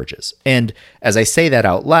emerges. And as I say that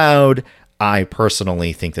out loud, I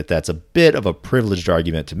personally think that that's a bit of a privileged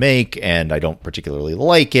argument to make, and I don't particularly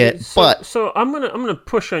like it. So I'm gonna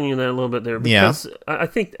push on you there a little bit there, because I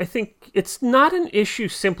think it's not an issue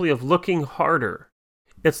simply of looking harder.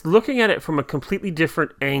 It's looking at it from a completely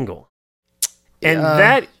different angle, and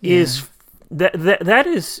that is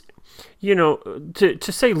to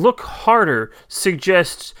say look harder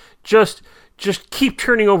suggests just keep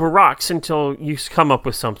turning over rocks until you come up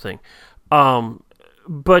with something.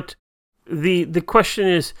 But the question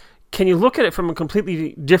is, can you look at it from a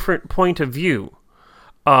completely different point of view?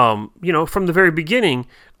 From the very beginning,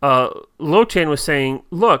 Lotan was saying,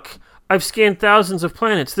 look, I've scanned thousands of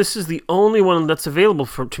planets. This is the only one that's available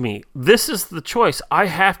to me. This is the choice. I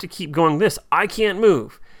have to keep going this. I can't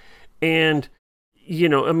move. And,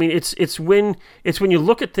 it's when you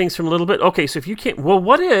look at things from a little bit, okay, so if you can't, well,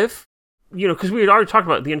 what if, because we had already talked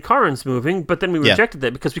about the Ankarans moving, but then we rejected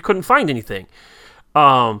that because we couldn't find anything.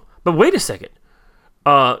 But wait a second.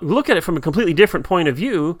 Look at it from a completely different point of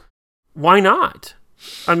view. Why not?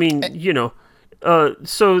 I mean,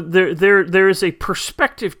 so there is a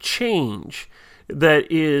perspective change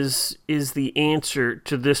that is the answer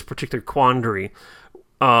to this particular quandary.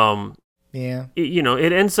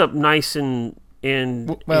 It ends up nice and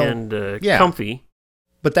comfy.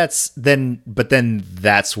 But then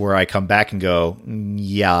that's where I come back and go,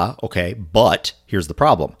 yeah, okay, but here's the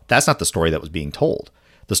problem. That's not the story that was being told.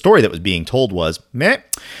 The story that was being told was,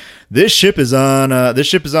 this ship is on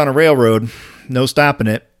a railroad. No stopping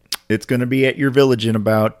it. It's going to be at your village in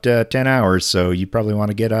about 10 hours, so you probably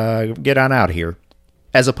want to get on out here.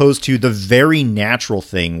 As opposed to the very natural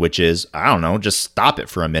thing, which is, I don't know, just stop it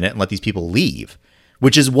for a minute and let these people leave,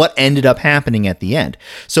 which is what ended up happening at the end.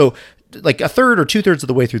 So, like a third or 2/3 of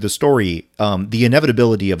the way through the story, the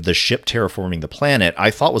inevitability of the ship terraforming the planet,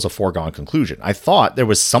 I thought was a foregone conclusion. I thought there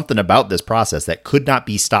was something about this process that could not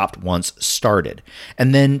be stopped once started.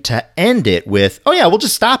 And then to end it with, oh yeah, we'll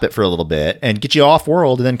just stop it for a little bit and get you off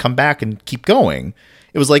world and then come back and keep going.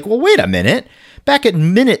 It was like, well, wait a minute. Back at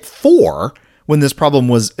minute 4, when this problem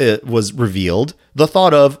was revealed, the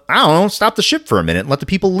thought of, I don't know, stop the ship for a minute and let the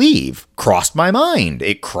people leave crossed my mind.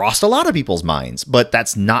 It crossed a lot of people's minds, but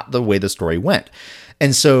that's not the way the story went.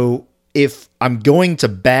 And so if I'm going to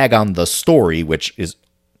bag on the story, which is,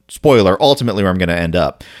 spoiler, ultimately where I'm going to end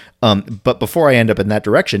up, but before I end up in that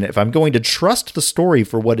direction, if I'm going to trust the story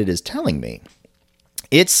for what it is telling me,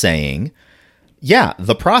 it's saying, yeah,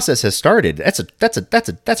 the process has started. That's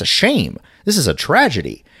a shame. This is a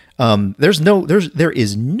tragedy. There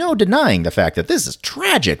is no denying the fact that this is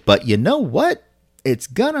tragic, but you know what? It's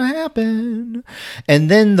gonna happen. And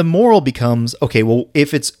then the moral becomes, okay, well,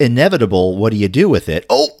 if it's inevitable, what do you do with it?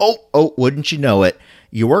 Oh, wouldn't you know it?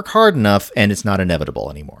 You work hard enough and it's not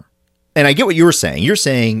inevitable anymore. And I get what you were saying. You're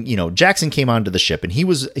saying, Jackson came onto the ship and he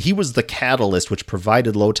was the catalyst which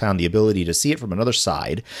provided Lowtown the ability to see it from another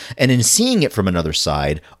side. And in seeing it from another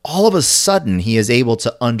side, all of a sudden he is able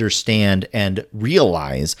to understand and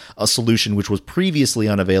realize a solution which was previously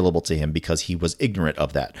unavailable to him because he was ignorant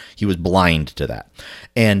of that. He was blind to that.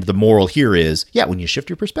 And the moral here is, yeah, when you shift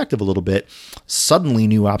your perspective a little bit, suddenly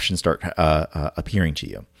new options start appearing to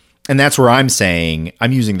you. And that's where I'm saying,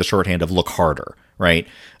 I'm using the shorthand of look harder, right?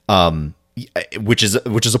 Which is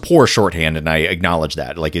a poor shorthand, and I acknowledge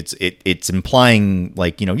that. Like it's implying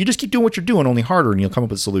like, you just keep doing what you're doing, only harder, and you'll come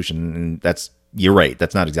up with a solution. And you're right.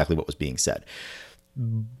 That's not exactly what was being said.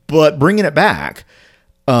 But bringing it back,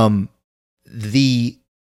 the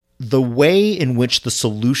way in which the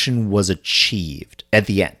solution was achieved at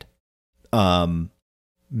the end,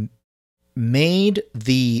 made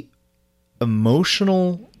the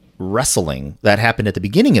emotional wrestling that happened at the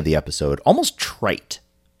beginning of the episode almost trite.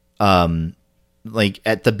 Like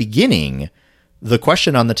at the beginning, the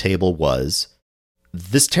question on the table was,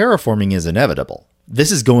 this terraforming is inevitable.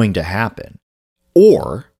 This is going to happen,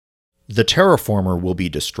 or the terraformer will be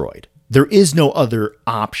destroyed. There is no other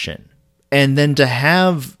option. And then to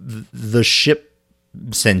have the ship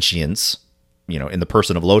sentience, in the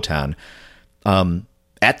person of Lowtown,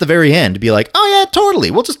 at the very end, be like, oh yeah,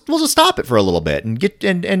 totally. We'll just stop it for a little bit and get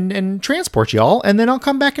and transport y'all, and then I'll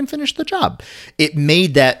come back and finish the job. It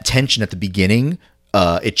made that tension at the beginning.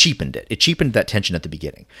 It cheapened it. It cheapened that tension at the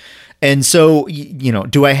beginning. And so,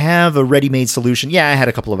 do I have a ready-made solution? Yeah, I had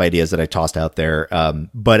a couple of ideas that I tossed out there.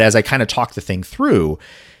 But as I kind of talked the thing through,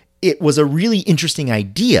 it was a really interesting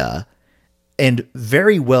idea, and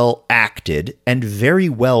very well acted and very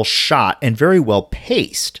well shot and very well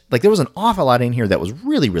paced. Like there was an awful lot in here that was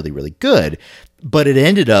really, really, really good, but it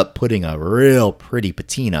ended up putting a real pretty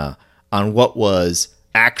patina on what was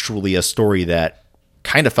actually a story that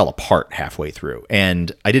kind of fell apart halfway through.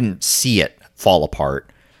 And I didn't see it fall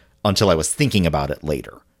apart until I was thinking about it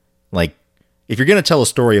later. Like, if you're going to tell a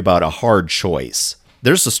story about a hard choice,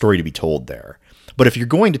 there's a story to be told there. But if you're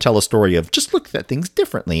going to tell a story of just look at things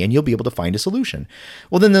differently and you'll be able to find a solution,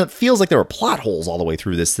 well, then it feels like there were plot holes all the way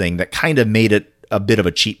through this thing that kind of made it a bit of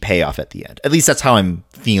a cheap payoff at the end. At least that's how I'm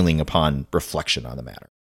feeling upon reflection on the matter.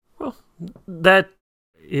 Well, that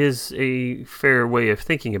is a fair way of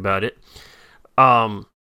thinking about it.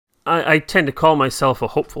 I tend to call myself a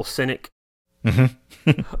hopeful cynic,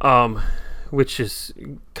 which is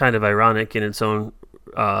kind of ironic in its own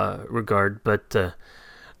regard, but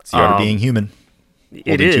it's the art of being human.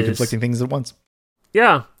 It is. Two conflicting things at once.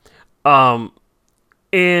 Yeah.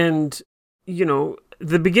 And,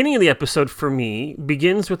 the beginning of the episode for me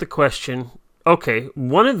begins with the question, okay,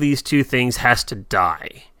 one of these two things has to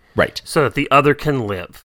die. Right. So that the other can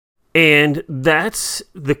live. And that's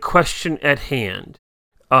the question at hand.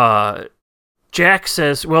 Jack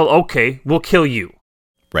says, well, okay, we'll kill you.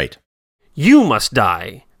 Right. You must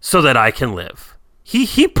die so that I can live.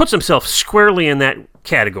 He puts himself squarely in that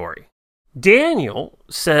category. Daniel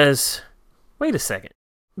says, wait a second.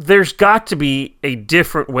 There's got to be a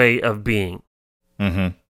different way of being.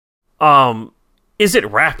 Mm-hmm. Is it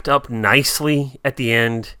wrapped up nicely at the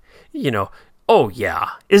end? Oh,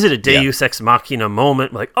 yeah. Is it a Deus Ex Machina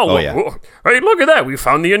moment? Like, hey, look at that. We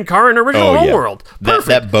found the Inkaran original homeworld. Perfect.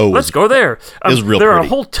 That bow. Let's go there. Is real there pretty. are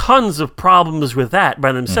whole tons of problems with that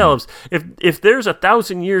by themselves. Mm-hmm. If there's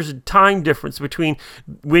 1,000 years of time difference between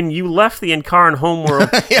when you left the Inkaran homeworld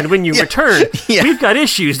and when you returned, we've got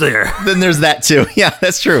issues there. Then there's that too. Yeah,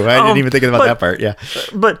 that's true. I didn't even think about that part. Yeah.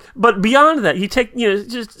 But beyond that, you take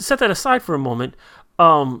just set that aside for a moment.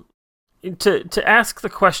 To ask the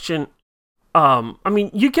question.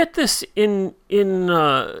 You get this in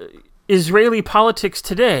Israeli politics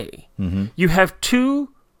today. Mm-hmm. You have two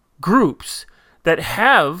groups that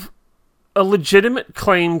have a legitimate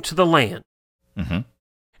claim to the land. Mm-hmm.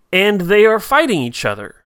 And they are fighting each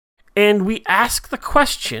other. And we ask the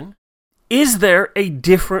question, is there a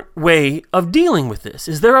different way of dealing with this?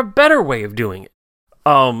 Is there a better way of doing it?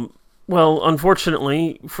 Well,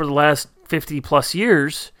 unfortunately, for the last 50 plus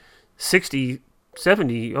years, 60,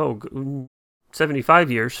 70,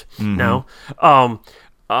 75 years now,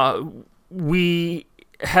 we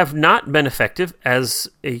have not been effective as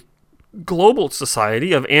a global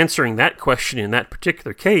society of answering that question in that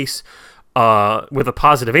particular case with a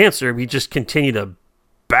positive answer. We just continue to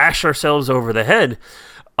bash ourselves over the head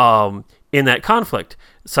in that conflict,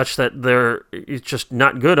 such that it's just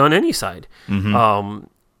not good on any side.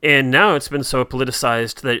 And now it's been so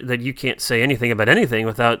politicized that you can't say anything about anything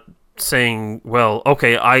without saying, well,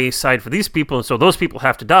 okay, I side for these people, and so those people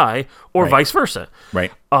have to die, or vice versa.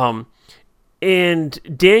 Right.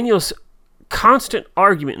 And Daniel's constant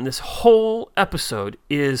argument in this whole episode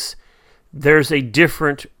is there's a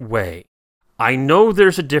different way. I know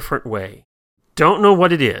there's a different way. Don't know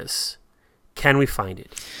what it is. Can we find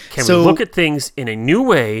it? Can we look at things in a new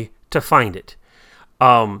way to find it?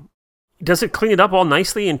 Does it clean it up all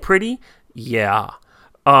nicely and pretty? Yeah.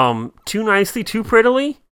 Too nicely, too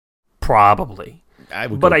prettily? Probably. I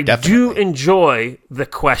do enjoy the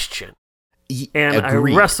question. And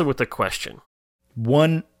agreed. I wrestle with the question.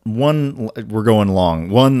 We're going long.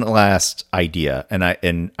 One last idea,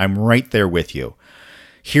 and I'm right there with you.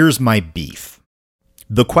 Here's my beef.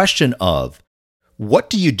 The question of, what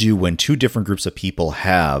do you do when two different groups of people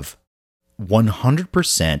have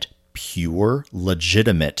 100% pure,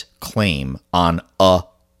 legitimate claim on a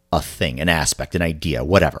thing, an aspect, an idea,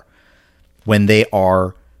 whatever, when they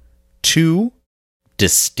are two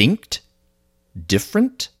distinct,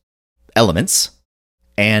 different elements,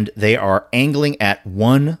 and they are angling at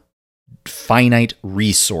one finite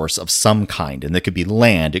resource of some kind? And that could be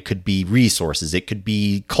land, it could be resources, it could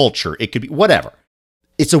be culture, it could be whatever.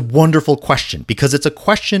 It's a wonderful question because it's a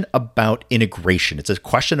question about integration. It's a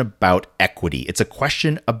question about equity. It's a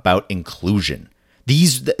question about inclusion.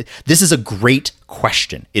 This is a great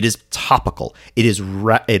question. It is topical. It is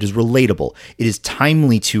relatable. It is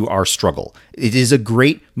timely to our struggle. It is a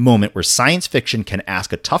great moment where science fiction can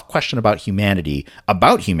ask a tough question about humanity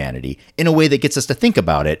in a way that gets us to think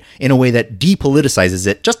about it, in a way that depoliticizes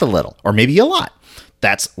it just a little, or maybe a lot.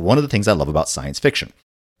 That's one of the things I love about science fiction.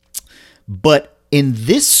 But in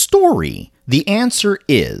this story, the answer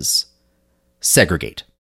is segregate.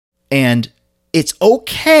 And it's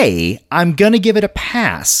okay. I'm going to give it a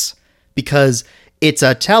pass because it's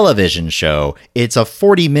a television show. It's a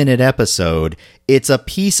 40-minute episode. It's a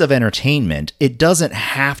piece of entertainment. It doesn't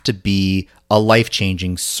have to be a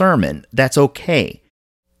life-changing sermon. That's okay.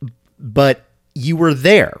 But you were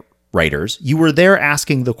there, writers. You were there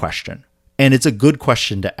asking the question. And it's a good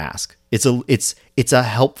question to ask. It's a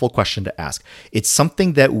helpful question to ask. It's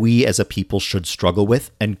something that we as a people should struggle with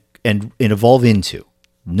and evolve into.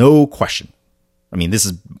 No question. I mean, this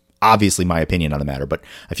is obviously my opinion on the matter, but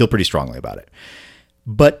I feel pretty strongly about it.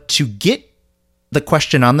 But to get the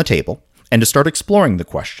question on the table and to start exploring the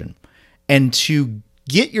question and to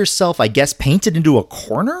get yourself, I guess, painted into a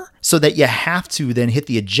corner so that you have to then hit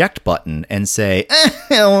the eject button and say,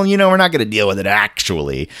 well, we're not going to deal with it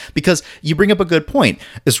actually, because you bring up a good point.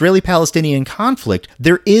 Israeli-Palestinian conflict,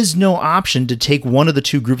 there is no option to take one of the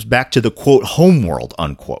two groups back to the quote homeworld,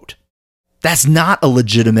 unquote. That's not a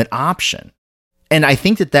legitimate option. And I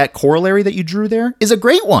think that corollary that you drew there is a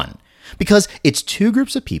great one, because it's two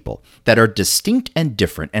groups of people that are distinct and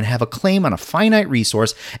different and have a claim on a finite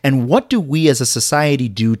resource. And what do we as a society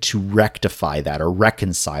do to rectify that or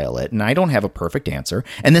reconcile it? And I don't have a perfect answer.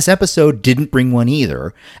 And this episode didn't bring one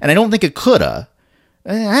either. And I don't think it coulda.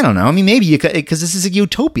 I don't know. I mean, maybe you could, because this is a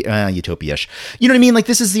utopia-ish. You know what I mean? Like,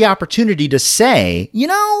 this is the opportunity to say,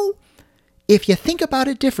 if you think about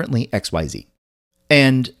it differently, X, Y, Z.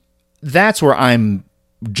 And that's where I'm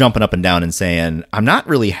jumping up and down and saying, I'm not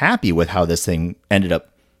really happy with how this thing ended up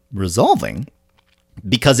resolving,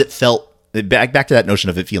 because it felt, back to that notion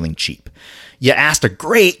of it feeling cheap. You asked a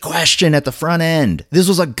great question at the front end. This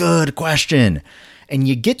was a good question. And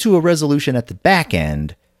you get to a resolution at the back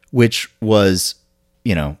end, which was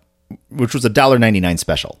 $1.99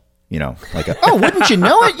 special, like wouldn't you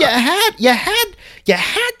know it? You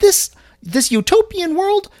had this utopian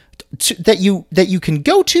world that you can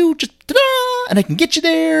go to, just and I can get you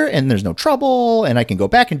there, and there's no trouble, and I can go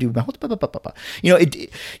back and do my whole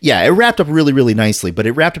it wrapped up really, really nicely, but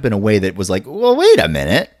it wrapped up in a way that was like, well, wait a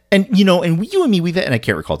minute. And and you and me, we've had, and I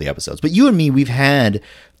can't recall the episodes, but you and me, we've had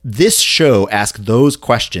this show ask those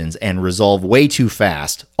questions and resolve way too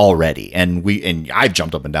fast already. And I've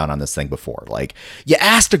jumped up and down on this thing before. Like, you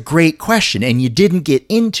asked a great question and you didn't get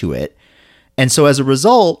into it. And so as a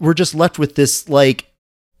result, we're just left with this like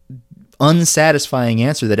unsatisfying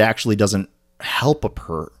answer that actually doesn't help I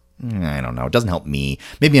don't know. It doesn't help me.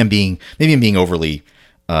 Maybe I'm being overly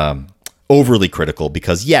critical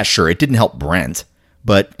because, yeah, sure, it didn't help Brent,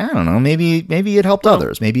 but I don't know. Maybe it helped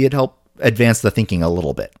others. Maybe it helped advance the thinking a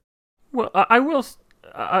little bit. Well, I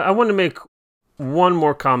want to make one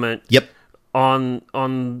more comment. Yep. On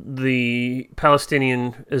the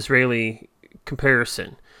Palestinian-Israeli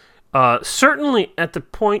comparison. Certainly at the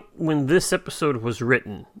point when this episode was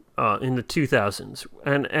written, in the 2000s,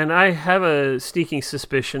 and I have a sneaking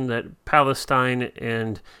suspicion that Palestine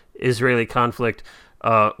and Israeli conflict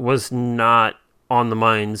was not on the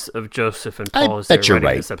minds of Joseph and Paul as they were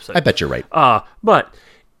writing this episode. I bet you're right. But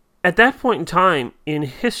at that point in time in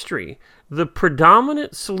history, the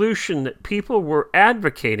predominant solution that people were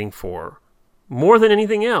advocating for, more than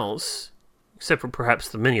anything else, except for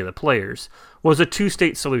perhaps many of the players, was a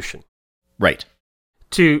two-state solution. Right.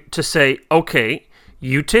 To say, okay,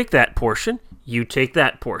 you take that portion, you take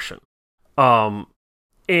that portion. And,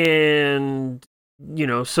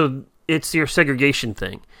 so it's your segregation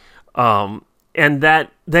thing. And that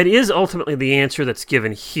is ultimately the answer that's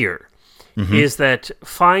given here, is that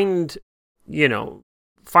find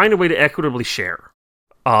a way to equitably share.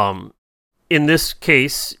 In this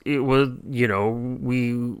case, it was,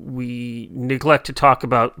 we neglect to talk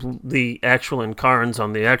about the actual Incarns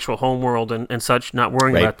on the actual homeworld and such, not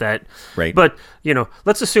worrying about that. Right. But,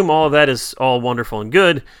 let's assume all of that is all wonderful and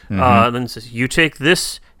good. Then it says, you take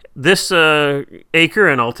this acre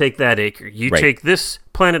and I'll take that acre. You take this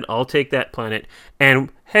planet, I'll take that planet.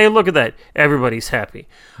 And, hey, look at that. Everybody's happy.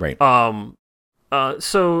 Right.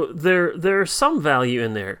 So there's some value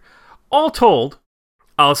in there. All told,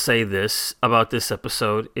 I'll say this about this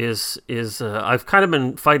episode is I've kind of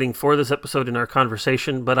been fighting for this episode in our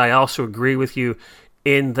conversation, but I also agree with you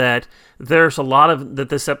in that there's a lot of that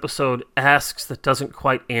this episode asks that doesn't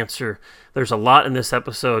quite answer. There's a lot in this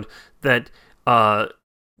episode that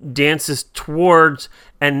dances towards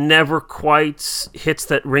and never quite hits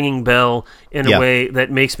that ringing bell in a way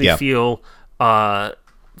that makes me feel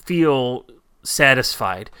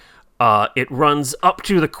satisfied. It runs up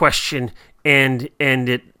to the question and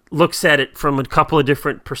it looks at it from a couple of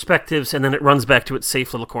different perspectives, and then it runs back to its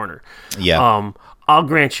safe little corner. Yeah. I'll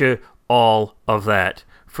grant you all of that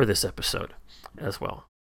for this episode as well.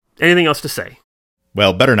 Anything else to say?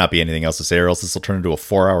 Well, better not be anything else to say, or else this will turn into a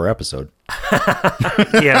 4-hour episode.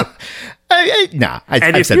 Yeah.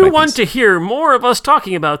 If you want to hear more of us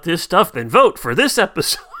talking about this stuff, then vote for this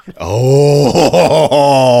episode.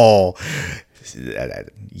 Oh,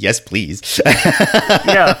 yes, please.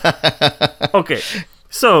 Yeah. Okay.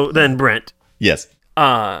 So then, Brent. Yes.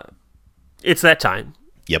 It's that time.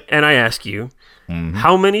 Yep. And I ask you,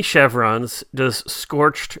 how many chevrons does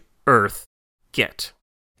Scorched Earth get?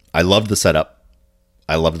 I loved the setup.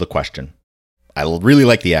 I loved the question. I really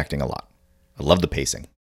like the acting a lot. I love the pacing.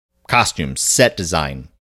 Costumes, set design,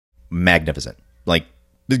 magnificent. Like,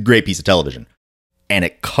 a great piece of television. And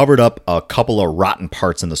it covered up a couple of rotten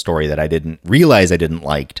parts in the story that I didn't realize I didn't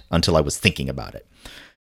like until I was thinking about it.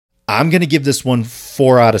 I'm going to give this one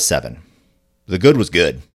 4 out of 7. The good was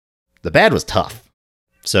good. The bad was tough.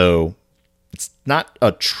 So it's not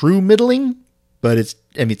a true middling, but it's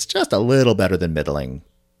just a little better than middling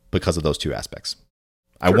because of those two aspects.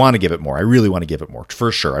 I want to give it more. I really want to give it more.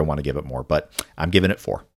 For sure, I want to give it more, but I'm giving it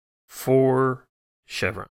 4. 4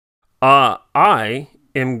 chevrons. I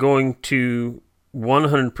am going to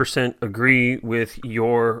 100% agree with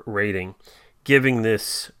your rating, giving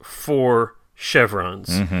this 4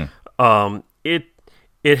 chevrons.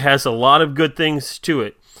 It has a lot of good things to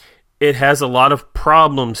it. It has a lot of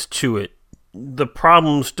problems to it. The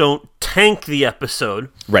problems don't tank the episode,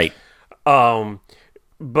 right? But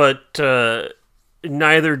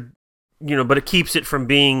neither, but it keeps it from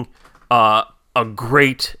being a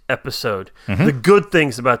great episode. The good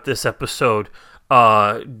things about this episode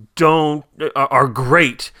are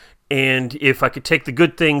great, and if I could take the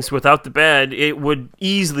good things without the bad, it would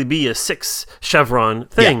easily be a 6 chevron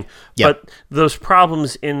thing. Yeah. But those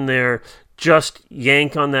problems in there just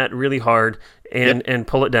yank on that really hard and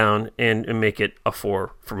pull it down and make it a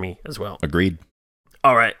 4 for me as well. Agreed.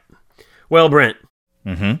 All right. Well, Brent.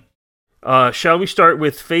 Shall we start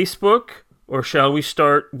with Facebook, or shall we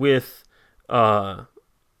start with the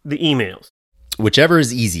emails? Whichever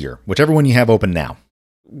is easier. Whichever one you have open now.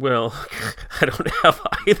 Well, I don't have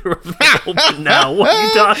either of them open now. What are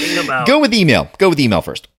you talking about? Go with email. Go with email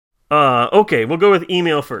first. Okay, we'll go with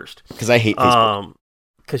email first. Because I hate Facebook.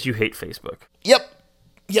 Because you hate Facebook. Yep.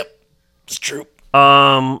 It's true.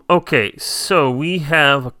 Okay, so we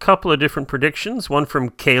have a couple of different predictions. One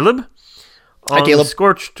from Caleb. On Caleb.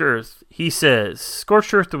 Scorched Earth, he says,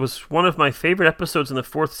 Scorched Earth was one of my favorite episodes in the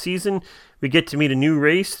 4th season. We get to meet a new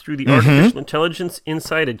race through the artificial intelligence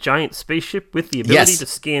inside a giant spaceship with the ability to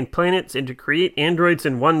scan planets and to create androids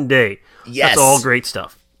in one day. Yes. That's all great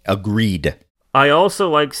stuff. Agreed. I also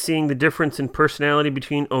like seeing the difference in personality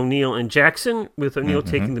between O'Neill and Jackson, with O'Neill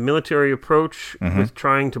taking the military approach with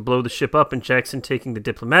trying to blow the ship up, and Jackson taking the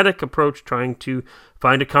diplomatic approach, trying to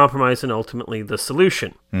find a compromise and ultimately the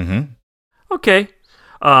solution. Okay.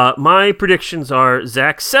 My predictions are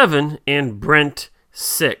Zach 7 and Brent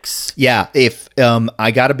 6. Yeah, if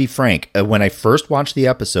I gotta be frank, when I first watched the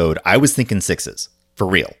episode, I was thinking 6s, for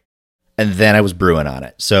real. And then I was brewing on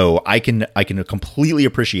it. So I can completely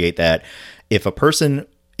appreciate that. If a person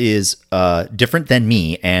is different than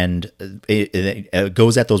me and it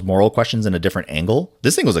goes at those moral questions in a different angle,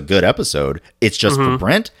 this thing was a good episode. It's just for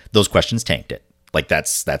Brent, those questions tanked it. Like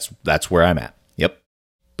that's where I'm at. Yep.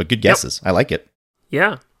 But good guesses. I like it.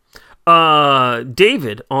 Yeah.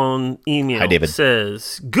 David on email Hi, David.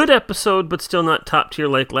 says, good episode, but still not top tier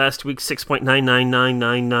like last week's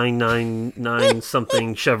 6.9999999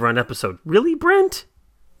 something Chevron episode. Really, Brent?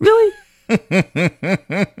 Really?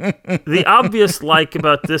 The obvious like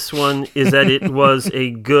about this one is that it was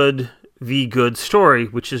a good story,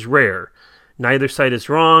 which is rare. Neither side is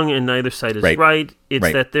wrong and neither side is right.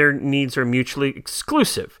 It's that their needs are mutually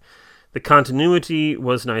exclusive. The continuity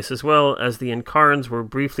was nice as well, as the Ankarans were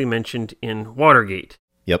briefly mentioned in Watergate.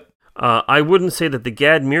 Yep. I wouldn't say that the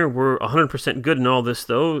Gadmir were 100% good in all this,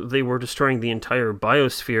 though. They were destroying the entire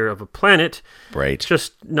biosphere of a planet. Right.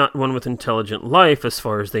 Just not one with intelligent life, as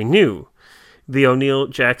far as they knew. The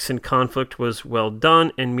O'Neill-Jackson conflict was well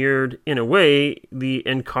done and mirrored, in a way, the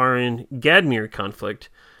Ankaran-Gadmir conflict.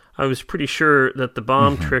 I was pretty sure that the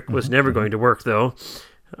bomb trick was never going to work, though.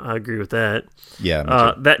 I agree with that.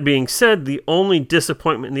 Yeah. That being said, the only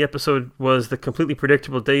disappointment in the episode was the completely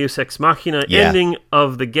predictable Deus Ex Machina ending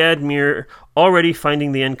of the Gadmir already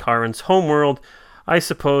finding the Ankarans' homeworld. I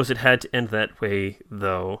suppose it had to end that way,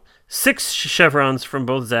 though. 6 chevrons from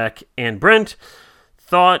both Zach and Brent.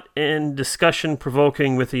 Thought and discussion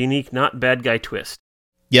provoking with a unique, not bad guy twist.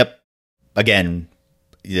 Yep. Again,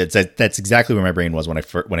 that's exactly where my brain was when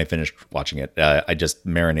I finished watching it. I just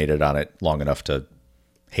marinated on it long enough to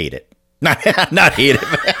hate it. Not hate it.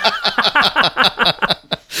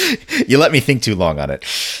 You let me think too long on it.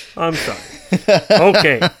 I'm sorry.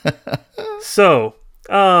 Okay. So,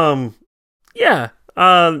 I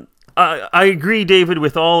agree, David,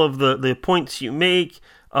 with all of the points you make.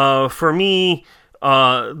 For me,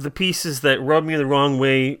 the pieces that rub me the wrong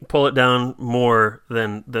way pull it down more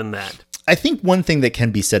than that. I think one thing that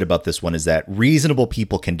can be said about this one is that reasonable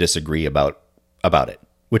people can disagree about it,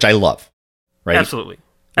 which I love. Right? Absolutely.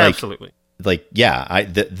 Absolutely.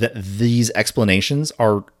 These explanations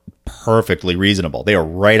are perfectly reasonable. They are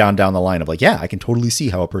right on down the line of like, yeah, I can totally see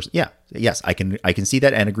how a person, yes, I can see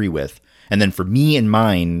that and agree with. And then for me in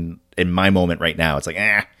my moment right now, it's like,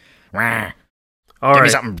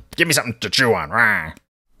 give me something to chew on. Rah.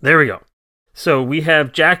 There we go. So we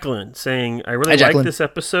have Jacqueline saying, I really like this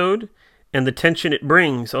episode and the tension it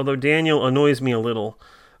brings, although Daniel annoys me a little.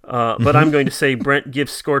 But I'm going to say Brent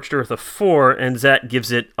gives Scorched Earth a 4 and Zach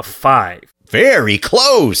gives it a 5. Very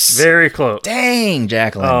close. Very close. Dang,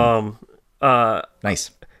 Jacqueline.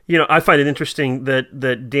 Nice. You know, I find it interesting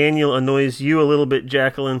that Daniel annoys you a little bit,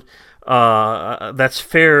 Jacqueline. That's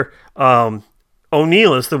fair.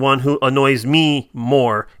 O'Neill is the one who annoys me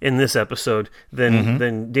more in this episode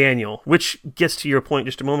than Daniel, which gets to your point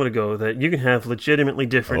just a moment ago that you can have legitimately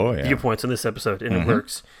different viewpoints in this episode, and it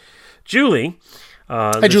works. Julie,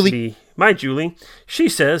 hi, Julie. My Julie, she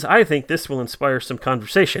says, I think this will inspire some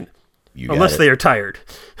conversation. Unless they are tired.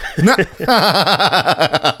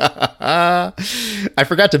 I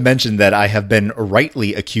forgot to mention that I have been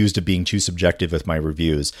rightly accused of being too subjective with my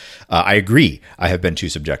reviews. I agree. I have been too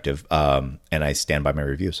subjective, and I stand by my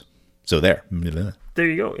reviews. So there. There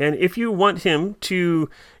you go. And if you want him to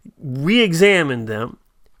re-examine them,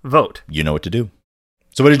 vote. You know what to do.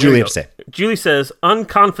 So what did Julie have to say? Julie says,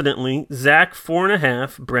 unconfidently, Zach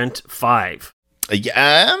 4.5, Brent 5.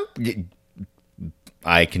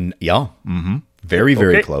 I can, very,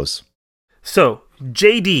 very close. So,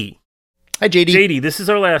 JD. Hi, JD. JD, this is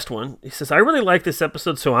our last one. He says, I really like this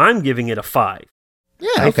episode, so I'm giving it a 5. Yeah,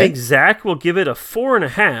 I think Zach will give it a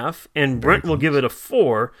 4.5, and Brent will give it a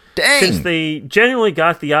 4. Dang. Since they genuinely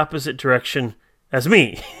got the opposite direction as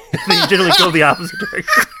me. They generally go the opposite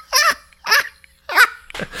direction.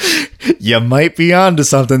 You might be onto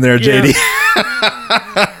something there, JD.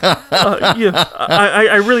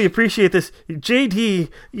 I really appreciate this. JD,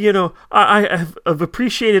 I've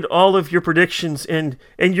appreciated all of your predictions, and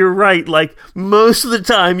you're right. Like, most of the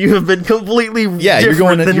time, you have been completely you're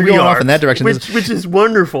going off in that direction. Which is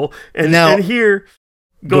wonderful. And now, and here...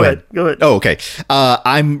 Go ahead. Oh, okay.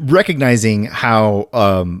 I'm recognizing how,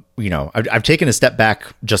 I've taken a step back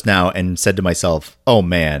just now and said to myself, oh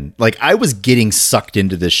man, like I was getting sucked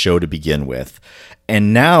into this show to begin with.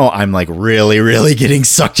 And now I'm like really, really getting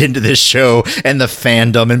sucked into this show and the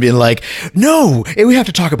fandom and being like, no, we have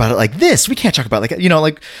to talk about it like this. We can't talk about it like,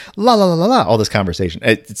 like la, la, la, la, la, all this conversation.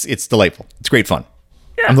 It's delightful. It's great fun.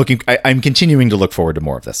 Yeah. I'm continuing to look forward to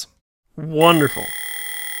more of this. Wonderful.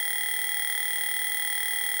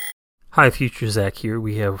 Hi, Future Zach here.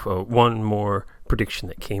 We have one more prediction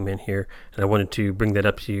that came in here, and I wanted to bring that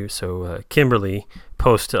up to you. So Kimberly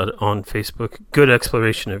posted on Facebook, good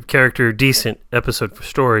exploration of character, decent episode for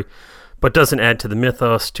story, but doesn't add to the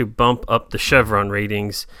mythos to bump up the Chevron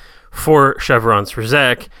ratings. 4 chevrons for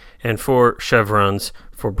Zach, and 4 chevrons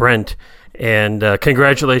for Brent. And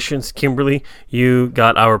congratulations, Kimberly. You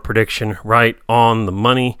got our prediction right on the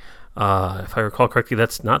money. If I recall correctly,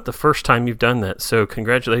 that's not the first time you've done that. So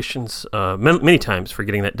congratulations many times for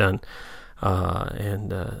getting that done.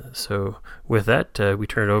 So with that, we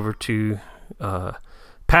turn it over to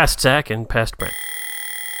past Zach and past Brent.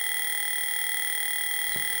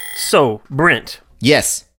 So, Brent.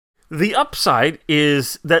 Yes. The upside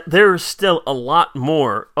is that there's still a lot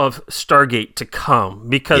more of Stargate to come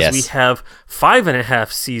because we have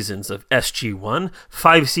 5.5 seasons of SG-1,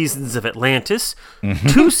 5 seasons of Atlantis,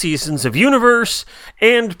 2 seasons of Universe,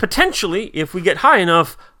 and potentially, if we get high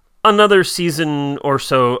enough, another season or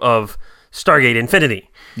so of Stargate Infinity.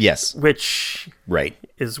 Yes. Which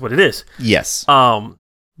is what it is. Yes.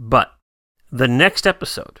 But the next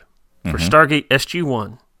episode for Stargate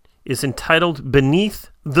SG-1 is entitled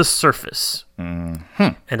Beneath the Surface. And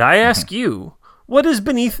I ask you, what is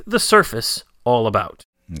Beneath the Surface all about?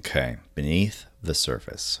 Okay, Beneath the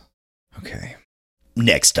Surface. Okay.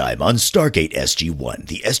 Next time on Stargate SG-1,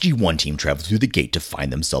 the SG-1 team travels through the gate to find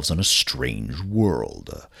themselves on a strange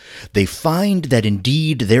world. They find that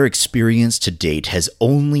indeed their experience to date has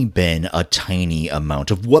only been a tiny amount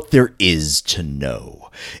of what there is to know.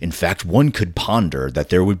 In fact, one could ponder that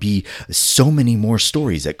there would be so many more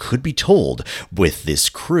stories that could be told with this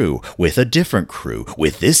crew, with a different crew,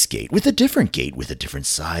 with this gate, with a different gate, with a different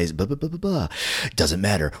size, blah, blah, blah, blah, blah. It doesn't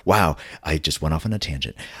matter. Wow, I just went off on a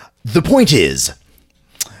tangent. The point is,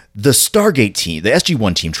 the Stargate team, the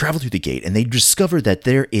SG-1 team, travel through the gate, and they discover that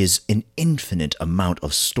there is an infinite amount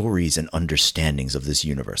of stories and understandings of this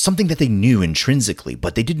universe, something that they knew intrinsically,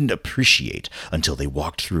 but they didn't appreciate until they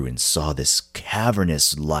walked through and saw this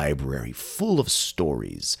cavernous library full of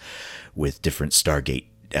stories with different Stargate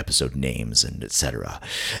episode names and etc.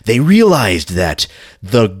 They realized that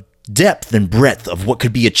the depth and breadth of what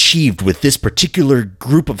could be achieved with this particular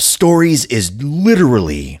group of stories is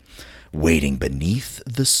literally waiting beneath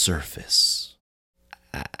the surface.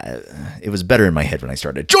 It was better in my head when I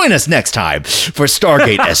started. Join us next time for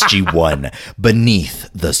Stargate SG-1, Beneath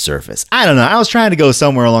the Surface. I don't know. I was trying to go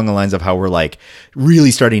somewhere along the lines of how we're like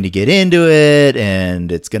really starting to get into it,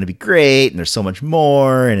 and it's going to be great, and there's so much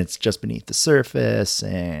more, and it's just beneath the surface.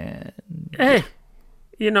 And hey,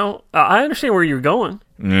 I understand where you're going.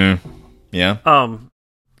 Yeah. Yeah.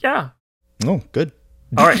 Oh, good.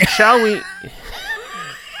 All right. Shall we?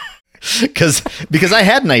 Because I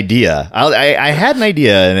had an idea. I had an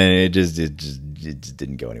idea, and it just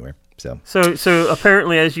didn't go anywhere. So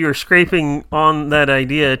apparently, as you were scraping on that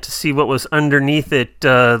idea to see what was underneath it,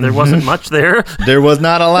 there wasn't much there. There was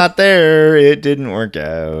not a lot there. It didn't work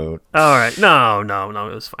out. All right. No,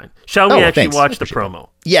 it was fine. Shall we actually watch the promo?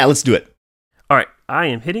 Yeah, let's do it. All right. I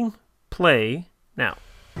am hitting play now.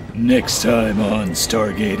 Next time on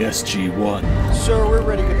Stargate SG-1. Sir, we're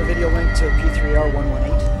ready to get the video link to P3R118.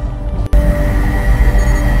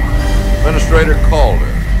 Administrator Calder.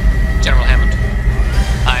 General Hammond,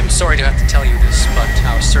 I'm sorry to have to tell you this, but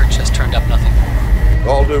our search has turned up nothing. With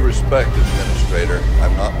all due respect, Administrator,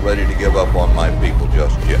 I'm not ready to give up on my people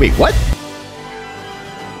just yet. Wait, what?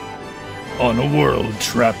 On a world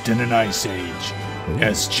trapped in an ice age,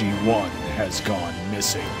 SG-1 has gone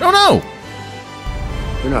missing. Oh no!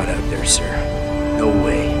 They're not out there, sir. No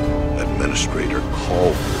way. Administrator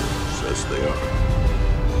Calder says they are.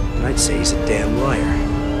 And I'd say he's a damn liar.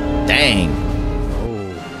 Dang.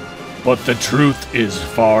 Oh. But the truth is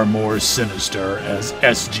far more sinister as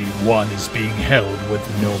SG-1 is being held with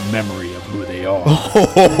no memory of who they are.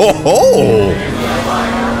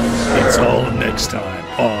 It's all next time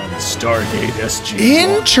on Stargate SG-1.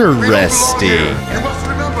 Interesting. You must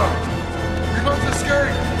remember, we must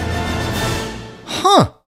escape.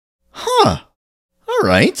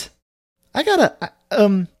 right. I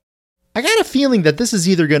got a feeling that this is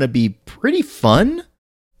either going to be pretty fun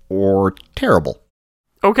or terrible.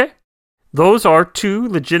 Okay. Those are two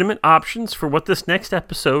legitimate options for what this next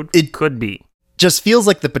episode could be. Just feels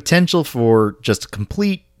like the potential for just a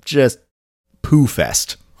complete poo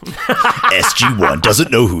fest. SG-1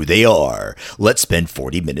 doesn't know who they are. Let's spend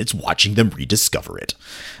 40 minutes watching them rediscover it.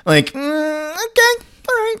 Like, okay,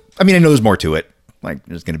 all right. I mean, I know there's more to it. Like,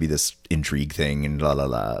 there's going to be this intrigue thing and la la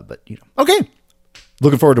la. But, okay.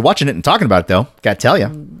 Looking forward to watching it and talking about it, though. Gotta tell you.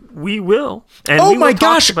 We will. And oh my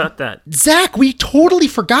gosh. About that. Zach, we totally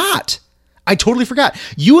forgot. I totally forgot.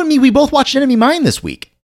 You and me, we both watched Enemy Mine this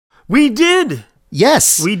week. We did.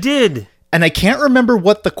 Yes. We did. And I can't remember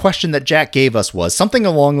what the question that Jack gave us was. Something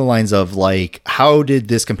along the lines of, like, how did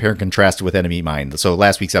this compare and contrast with Enemy Mine? So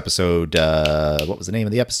last week's episode, what was the name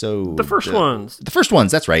of the episode? The first ones. The first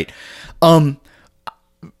ones, that's right.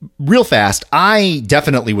 Real fast, I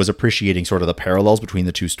definitely was appreciating sort of the parallels between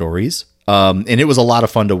the two stories. And it was a lot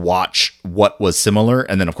of fun to watch what was similar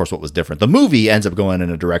and then, of course, what was different. The movie ends up going in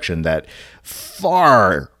a direction that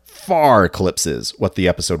far, far eclipses what the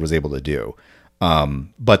episode was able to do.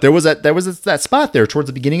 But there was that spot there towards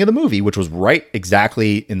the beginning of the movie, which was right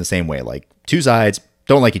exactly in the same way. Like, two sides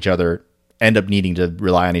don't like each other, end up needing to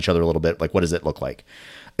rely on each other a little bit. Like, what does it look like?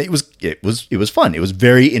 It was fun. It was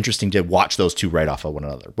very interesting to watch those two right off of one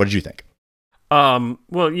another. What did you think? Well,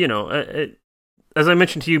 as I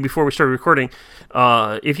mentioned to you before we started recording,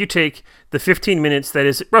 if you take the 15 minutes, that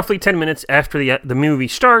is roughly 10 minutes after the movie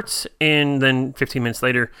starts, and then 15 minutes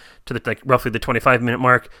later to roughly the 25-minute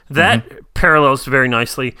mark, that parallels very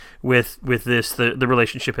nicely with this, the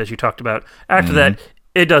relationship as you talked about. After that,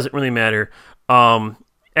 it doesn't really matter.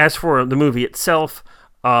 As for the movie itself,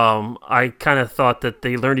 I kind of thought that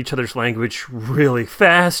they learned each other's language really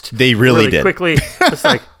fast. They really did. Quickly. It's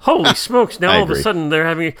like, holy smokes, now all of a sudden they're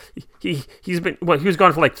having, he was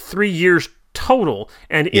gone for like 3 years total.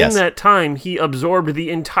 And in that time, he absorbed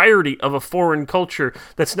the entirety of a foreign culture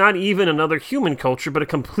that's not even another human culture, but a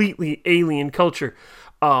completely alien culture.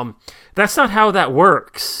 That's not how that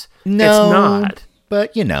works. No, it's not.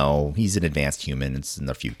 But, he's an advanced human. It's in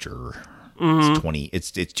the future. It's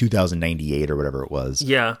 2098 or whatever it was.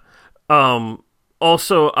 Yeah.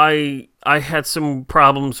 Also, I had some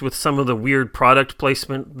problems with some of the weird product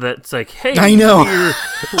placement that's like, hey, I know.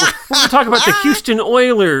 we're talking about the Houston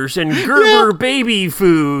Oilers and Gerber baby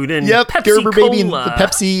food and Pepsi Gerber Cola. baby and the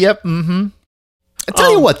Pepsi. Yep. Mm-hmm. I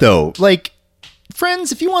tell you what, though, like,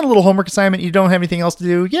 friends, if you want a little homework assignment, you don't have anything else to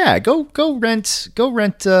do. Yeah, go rent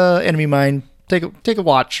Enemy Mine. Take a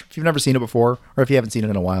watch if you've never seen it before, or if you haven't seen it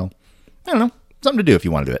in a while. I don't know. Something to do if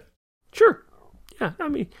you want to do it. Sure. Yeah, I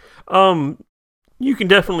mean, you can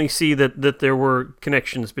definitely see that there were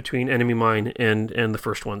connections between Enemy Mine and the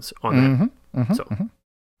first ones on that.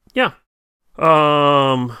 Yeah.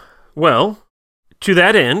 Well, to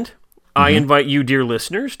that end, I invite you, dear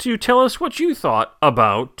listeners, to tell us what you thought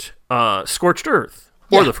about Scorched Earth,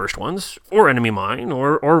 or the first ones, or Enemy Mine,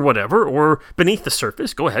 or whatever, or Beneath the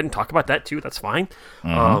Surface. Go ahead and talk about that too. That's fine.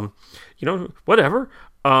 Whatever.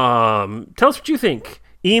 Tell us what you think.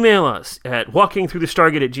 Email us at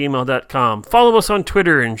walkingthroughthestargate@gmail.com. Follow us on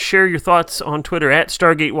Twitter and share your thoughts on Twitter at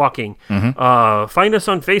Stargate Walking. Find us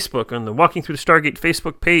on Facebook on the Walking Through the Stargate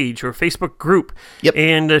Facebook page or Facebook group.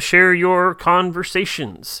 And share your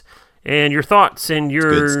conversations and your thoughts and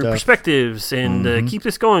your perspectives and keep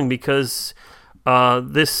this going, because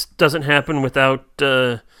this doesn't happen without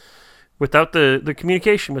the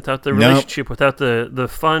communication, without the relationship, without the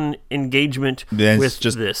fun engagement with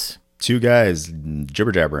just this. Two guys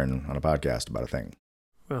jibber jabbering on a podcast about a thing.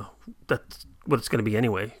 Well, that's what it's going to be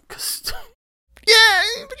anyway.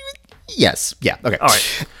 Yes. Yeah. Okay. All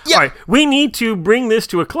right. Yep. All right. We need to bring this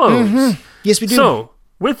to a close. Yes, we do. So,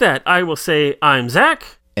 with that, I will say I'm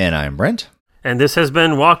Zach. And I'm Brent. And this has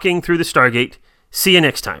been Walking Through the Stargate. See you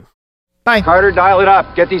next time. Bye. Carter, dial it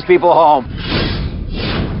up. Get these people home.